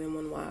more than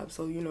one wife,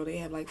 so they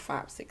have like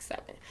 5, 6,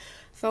 7.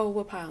 So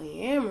with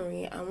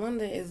polyamory, I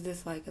wonder, is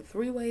this like a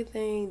 3-way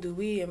thing? Do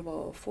we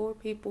involve 4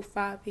 people,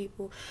 5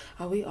 people?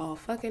 Are we all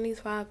fucking these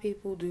 5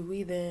 people? Do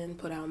we then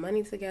put our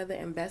money together,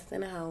 invest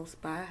in a house,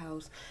 buy a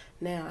house?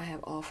 Now I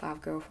have all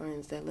 5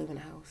 girlfriends that live in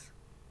a house.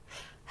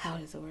 How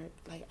does it work?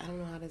 Like, I don't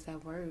know how does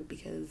that work,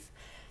 because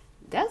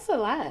that's a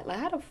lot. Like,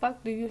 how the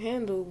fuck do you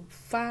handle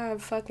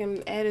 5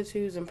 fucking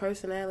attitudes and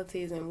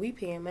personalities, and we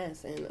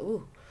PMS,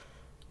 and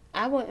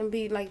I wouldn't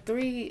be, like,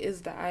 3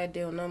 is the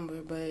ideal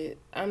number, but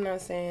I'm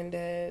not saying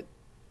that.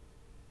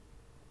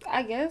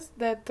 I guess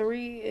that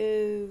 3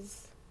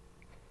 is,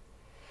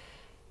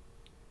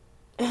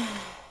 I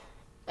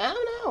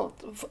don't know.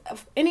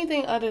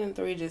 Anything other than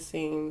 3 just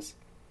seems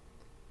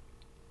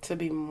to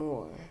be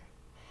more.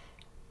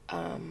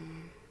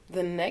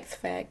 The next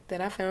fact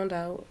that I found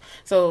out,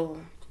 so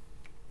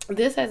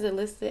this has it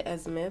listed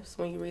as myths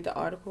when you read the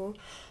article.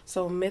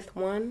 So myth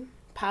 1,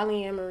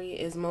 polyamory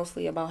is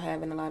mostly about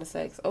having a lot of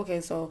sex. Okay,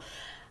 so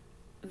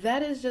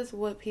that is just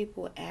what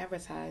people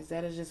advertise.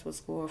 That is just what's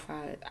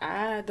glorified.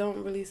 I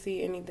don't really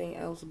see anything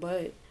else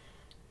but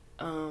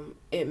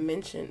it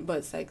mentioned,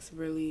 but sex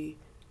really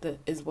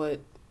is what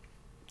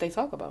they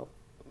talk about.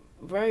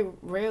 Very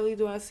rarely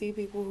do I see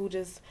people who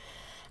just,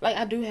 like,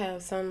 I do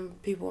have some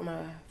people on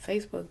my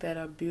Facebook that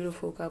are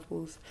beautiful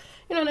couples.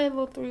 They have a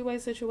little 3-way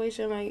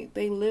situation, like,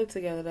 they live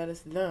together, that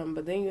is them.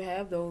 But then you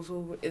have those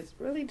who it's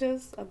really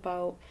just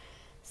about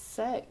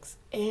sex.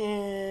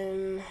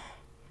 And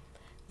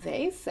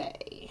they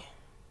say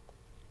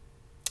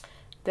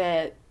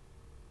that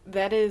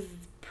is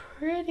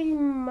pretty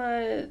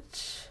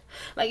much,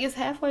 like, it's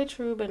halfway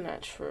true, but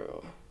not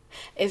true.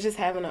 It's just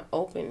having an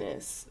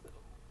openness,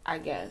 I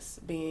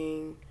guess,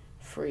 being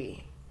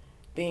free.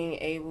 Being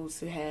able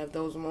to have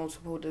those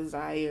multiple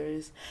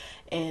desires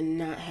and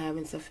not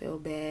having to feel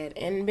bad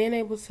and being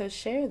able to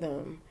share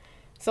them.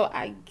 So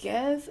I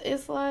guess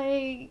it's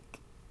like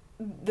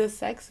the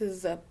sex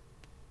is a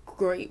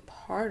great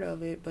part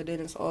of it, but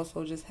then it's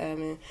also just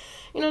having,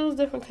 those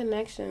different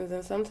connections.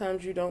 And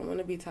sometimes you don't want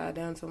to be tied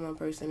down to one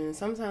person. And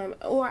sometimes,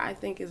 or I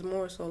think it's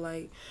more so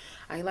like,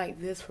 I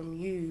like this from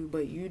you,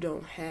 but you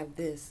don't have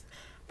this.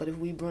 But if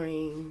we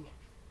bring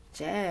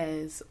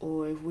Jazz,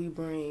 or if we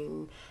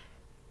bring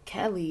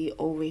Kelly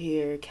over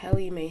here,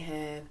 Kelly may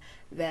have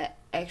that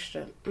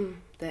extra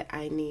that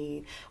I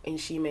need, and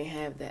she may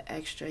have that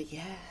extra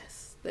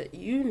yes that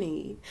you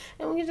need,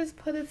 and we just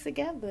put it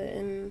together,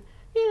 and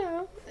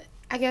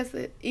I guess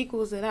it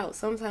equals it out.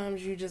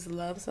 Sometimes you just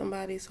love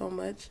somebody so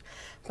much,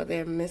 but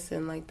they're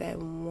missing like that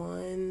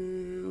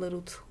one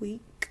little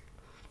tweak,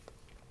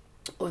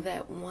 or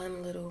that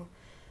one little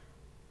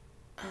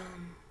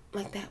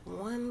like that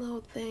one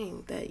little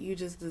thing that you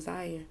just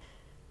desire.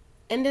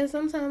 And then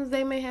sometimes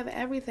they may have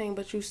everything,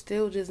 but you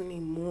still just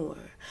need more.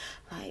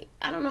 Like,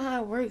 I don't know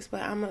how it works,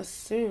 but I'm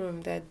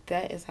assuming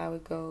that is how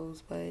it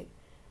goes. But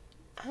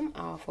I'm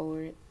all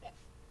for it.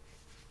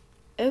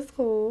 It's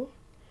cool.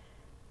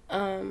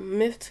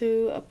 Myth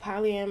 2, a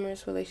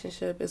polyamorous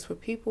relationship is for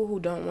people who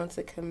don't want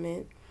to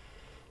commit.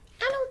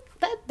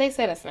 They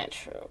say that's not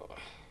true.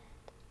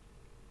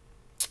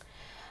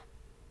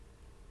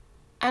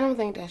 I don't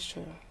think that's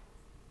true.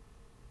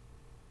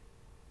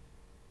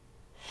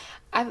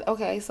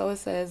 Okay, so it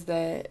says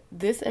that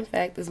this, in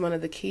fact, is one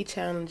of the key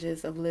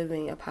challenges of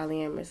living a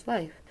polyamorous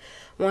life.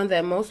 One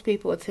that most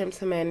people attempt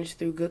to manage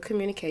through good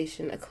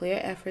communication, a clear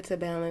effort to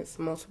balance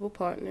multiple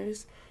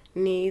partners'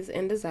 needs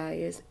and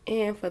desires,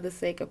 and for the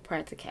sake of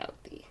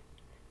practicality.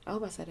 I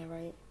hope I said that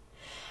right.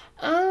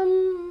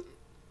 Um,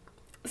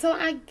 so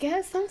I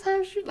guess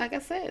sometimes you, like I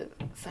said,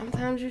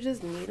 sometimes you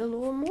just need a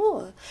little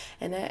more,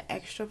 and that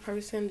extra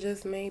person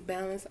just may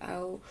balance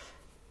out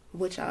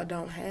what y'all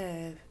don't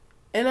have.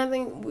 And I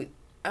think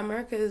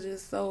America is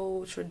just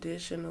so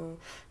traditional,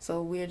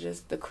 so we're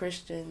just the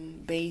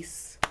Christian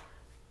base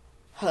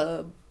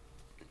hub.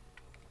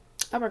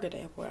 I work at the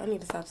airport. I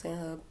need to stop saying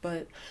hub,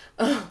 but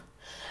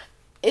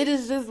it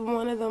is just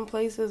one of them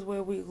places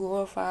where we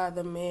glorify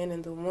the man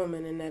and the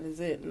woman, and that is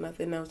it.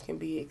 Nothing else can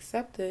be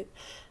accepted.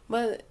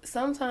 But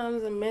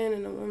sometimes a man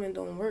and a woman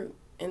don't work,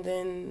 and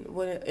then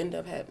what end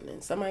up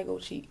happening? Somebody go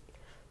cheat.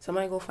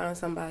 Somebody go find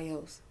somebody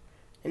else.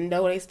 And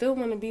though they still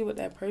want to be with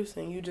that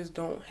person, you just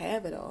don't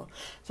have it all.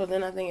 So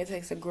then I think it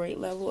takes a great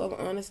level of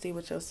honesty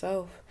with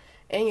yourself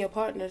and your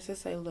partner to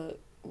say, look,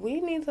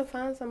 we need to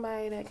find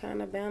somebody that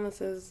kind of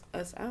balances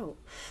us out.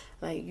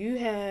 Like, you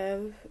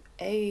have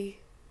A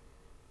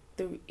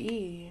through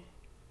E,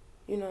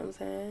 you know what I'm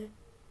saying?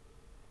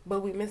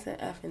 But we missing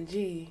F and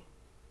G.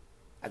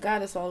 I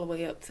got us all the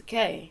way up to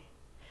K.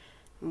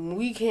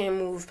 We can't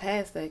move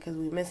past that because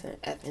we missing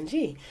F and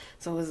G.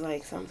 So it's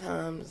like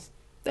sometimes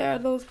there are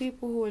those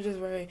people who are just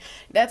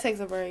that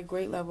takes a very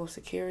great level of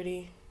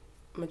security,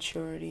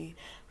 maturity,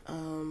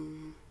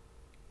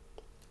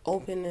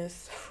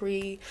 openness,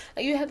 free.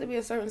 Like, you have to be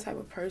a certain type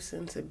of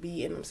person to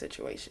be in them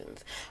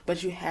situations.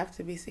 But you have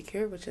to be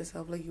secure with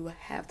yourself. Like, you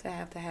have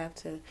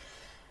to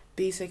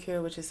be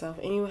secure with yourself,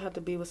 and you would have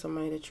to be with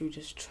somebody that you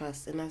just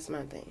trust, and that's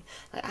my thing.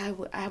 Like, I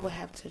would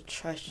have to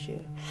trust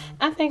you.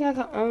 I think I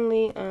can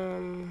only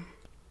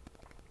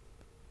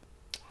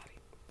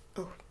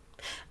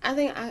I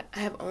think I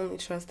have only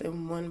trusted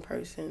one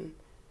person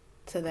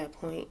to that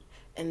point,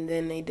 and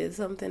then they did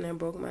something that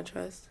broke my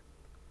trust.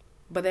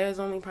 But there's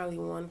only probably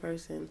one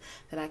person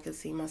that I could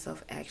see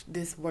myself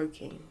this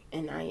working,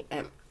 and I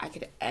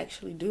could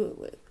actually do it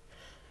with.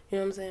 You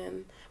know what I'm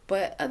saying?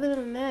 But other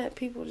than that,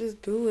 people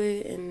just do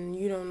it, and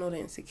you don't know the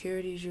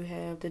insecurities you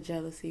have, the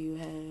jealousy you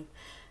have,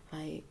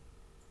 like,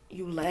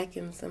 you lack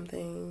in some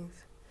things,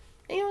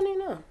 and you don't even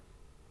know.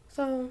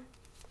 So,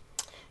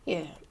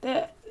 yeah,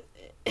 that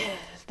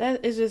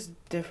is just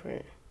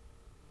different.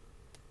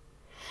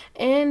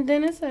 And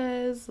then it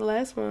says,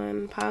 last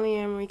one,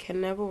 polyamory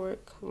can never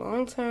work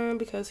long term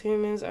because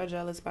humans are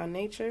jealous by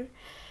nature.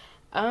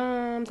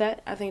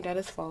 That I think that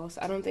is false.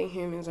 I don't think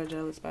humans are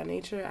jealous by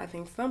nature. I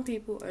think some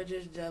people are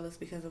just jealous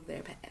because of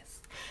their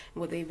past,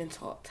 what they've been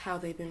taught, how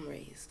they've been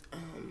raised.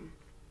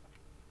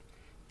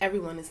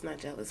 Everyone is not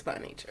jealous by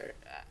nature.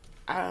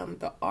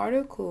 The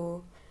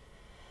article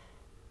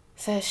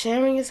says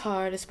sharing is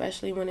hard,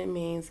 especially when it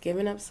means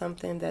giving up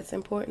something that's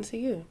important to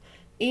you.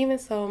 Even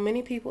so,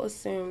 many people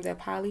assume that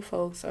poly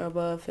folks are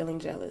above feeling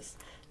jealous.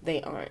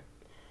 They aren't.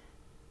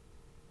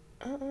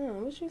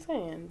 What you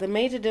saying? The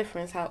major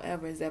difference,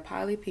 however, is that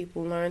poly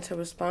people learn to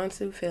respond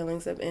to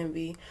feelings of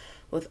envy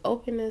with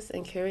openness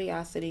and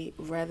curiosity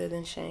rather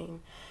than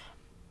shame.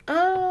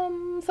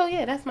 So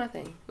yeah, that's my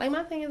thing. Like,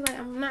 my thing is, like,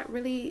 I'm not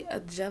really a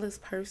jealous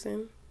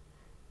person.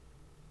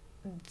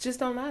 Just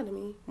don't lie to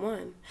me,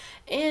 one.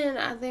 And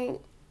I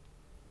think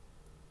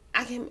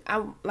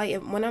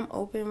when I'm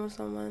open with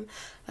someone,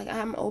 like,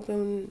 I'm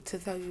open to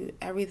tell you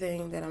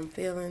everything that I'm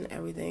feeling,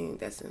 everything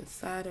that's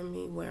inside of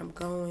me, where I'm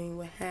going,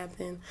 what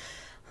happened.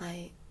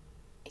 Like,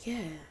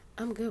 yeah,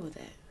 I'm good with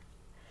that.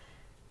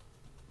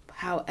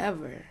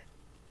 However,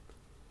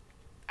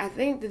 I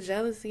think the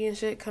jealousy and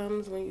shit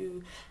comes when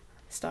you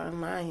start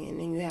lying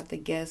and you have to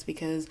guess,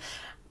 because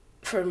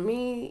for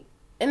me,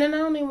 and then I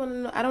don't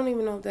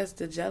even know if that's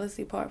the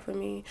jealousy part for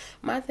me.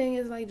 My thing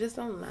is, like, just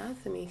don't lie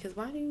to me, because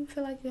why do you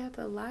feel like you have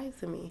to lie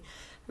to me?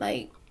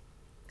 Like,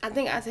 I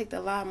think I take the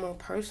lie more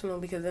personal,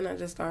 because then I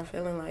just start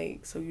feeling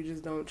like, so you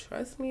just don't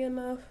trust me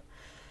enough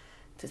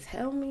to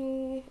tell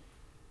me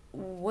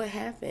what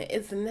happened.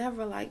 It's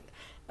never like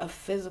a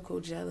physical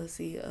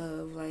jealousy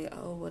of, like,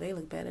 oh, well, they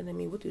look better than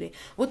me.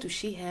 What do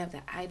she have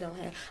that I don't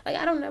have? Like,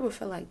 I don't never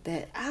feel like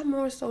that. I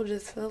more so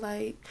just feel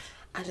like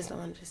I just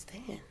don't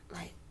understand.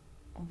 Like,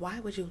 why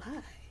would you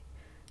lie?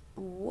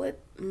 What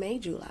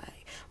made you lie?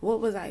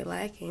 What was I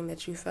lacking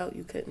that you felt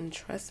you couldn't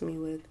trust me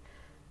with?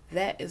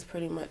 That is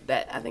pretty much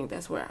that. I think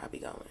that's where I be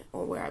going,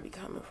 or where I be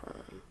coming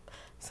from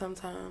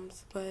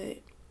sometimes. But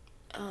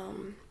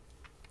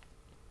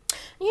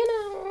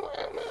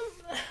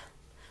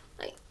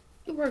like,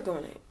 you work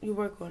on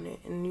it,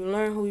 and you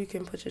learn who you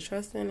can put your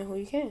trust in and who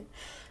you can't.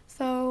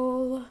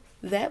 So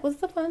that was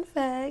the fun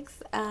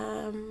facts.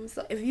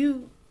 So if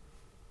you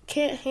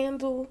can't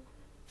handle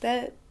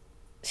that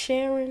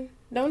sharing,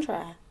 don't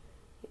try.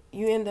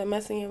 You end up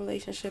messing your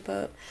relationship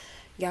up.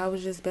 Y'all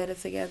was just better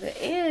together.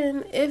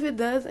 And if it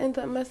does end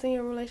up messing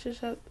your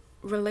relationship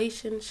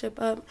relationship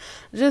up,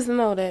 just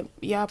know that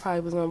y'all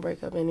probably was gonna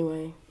break up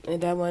anyway,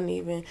 and that wasn't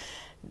even.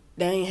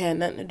 They ain't had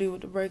nothing to do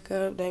with the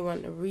breakup. They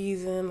wasn't the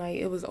reason. Like,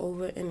 it was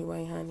over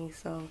anyway, honey.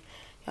 So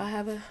y'all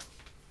have a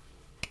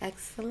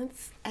excellent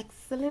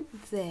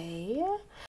day.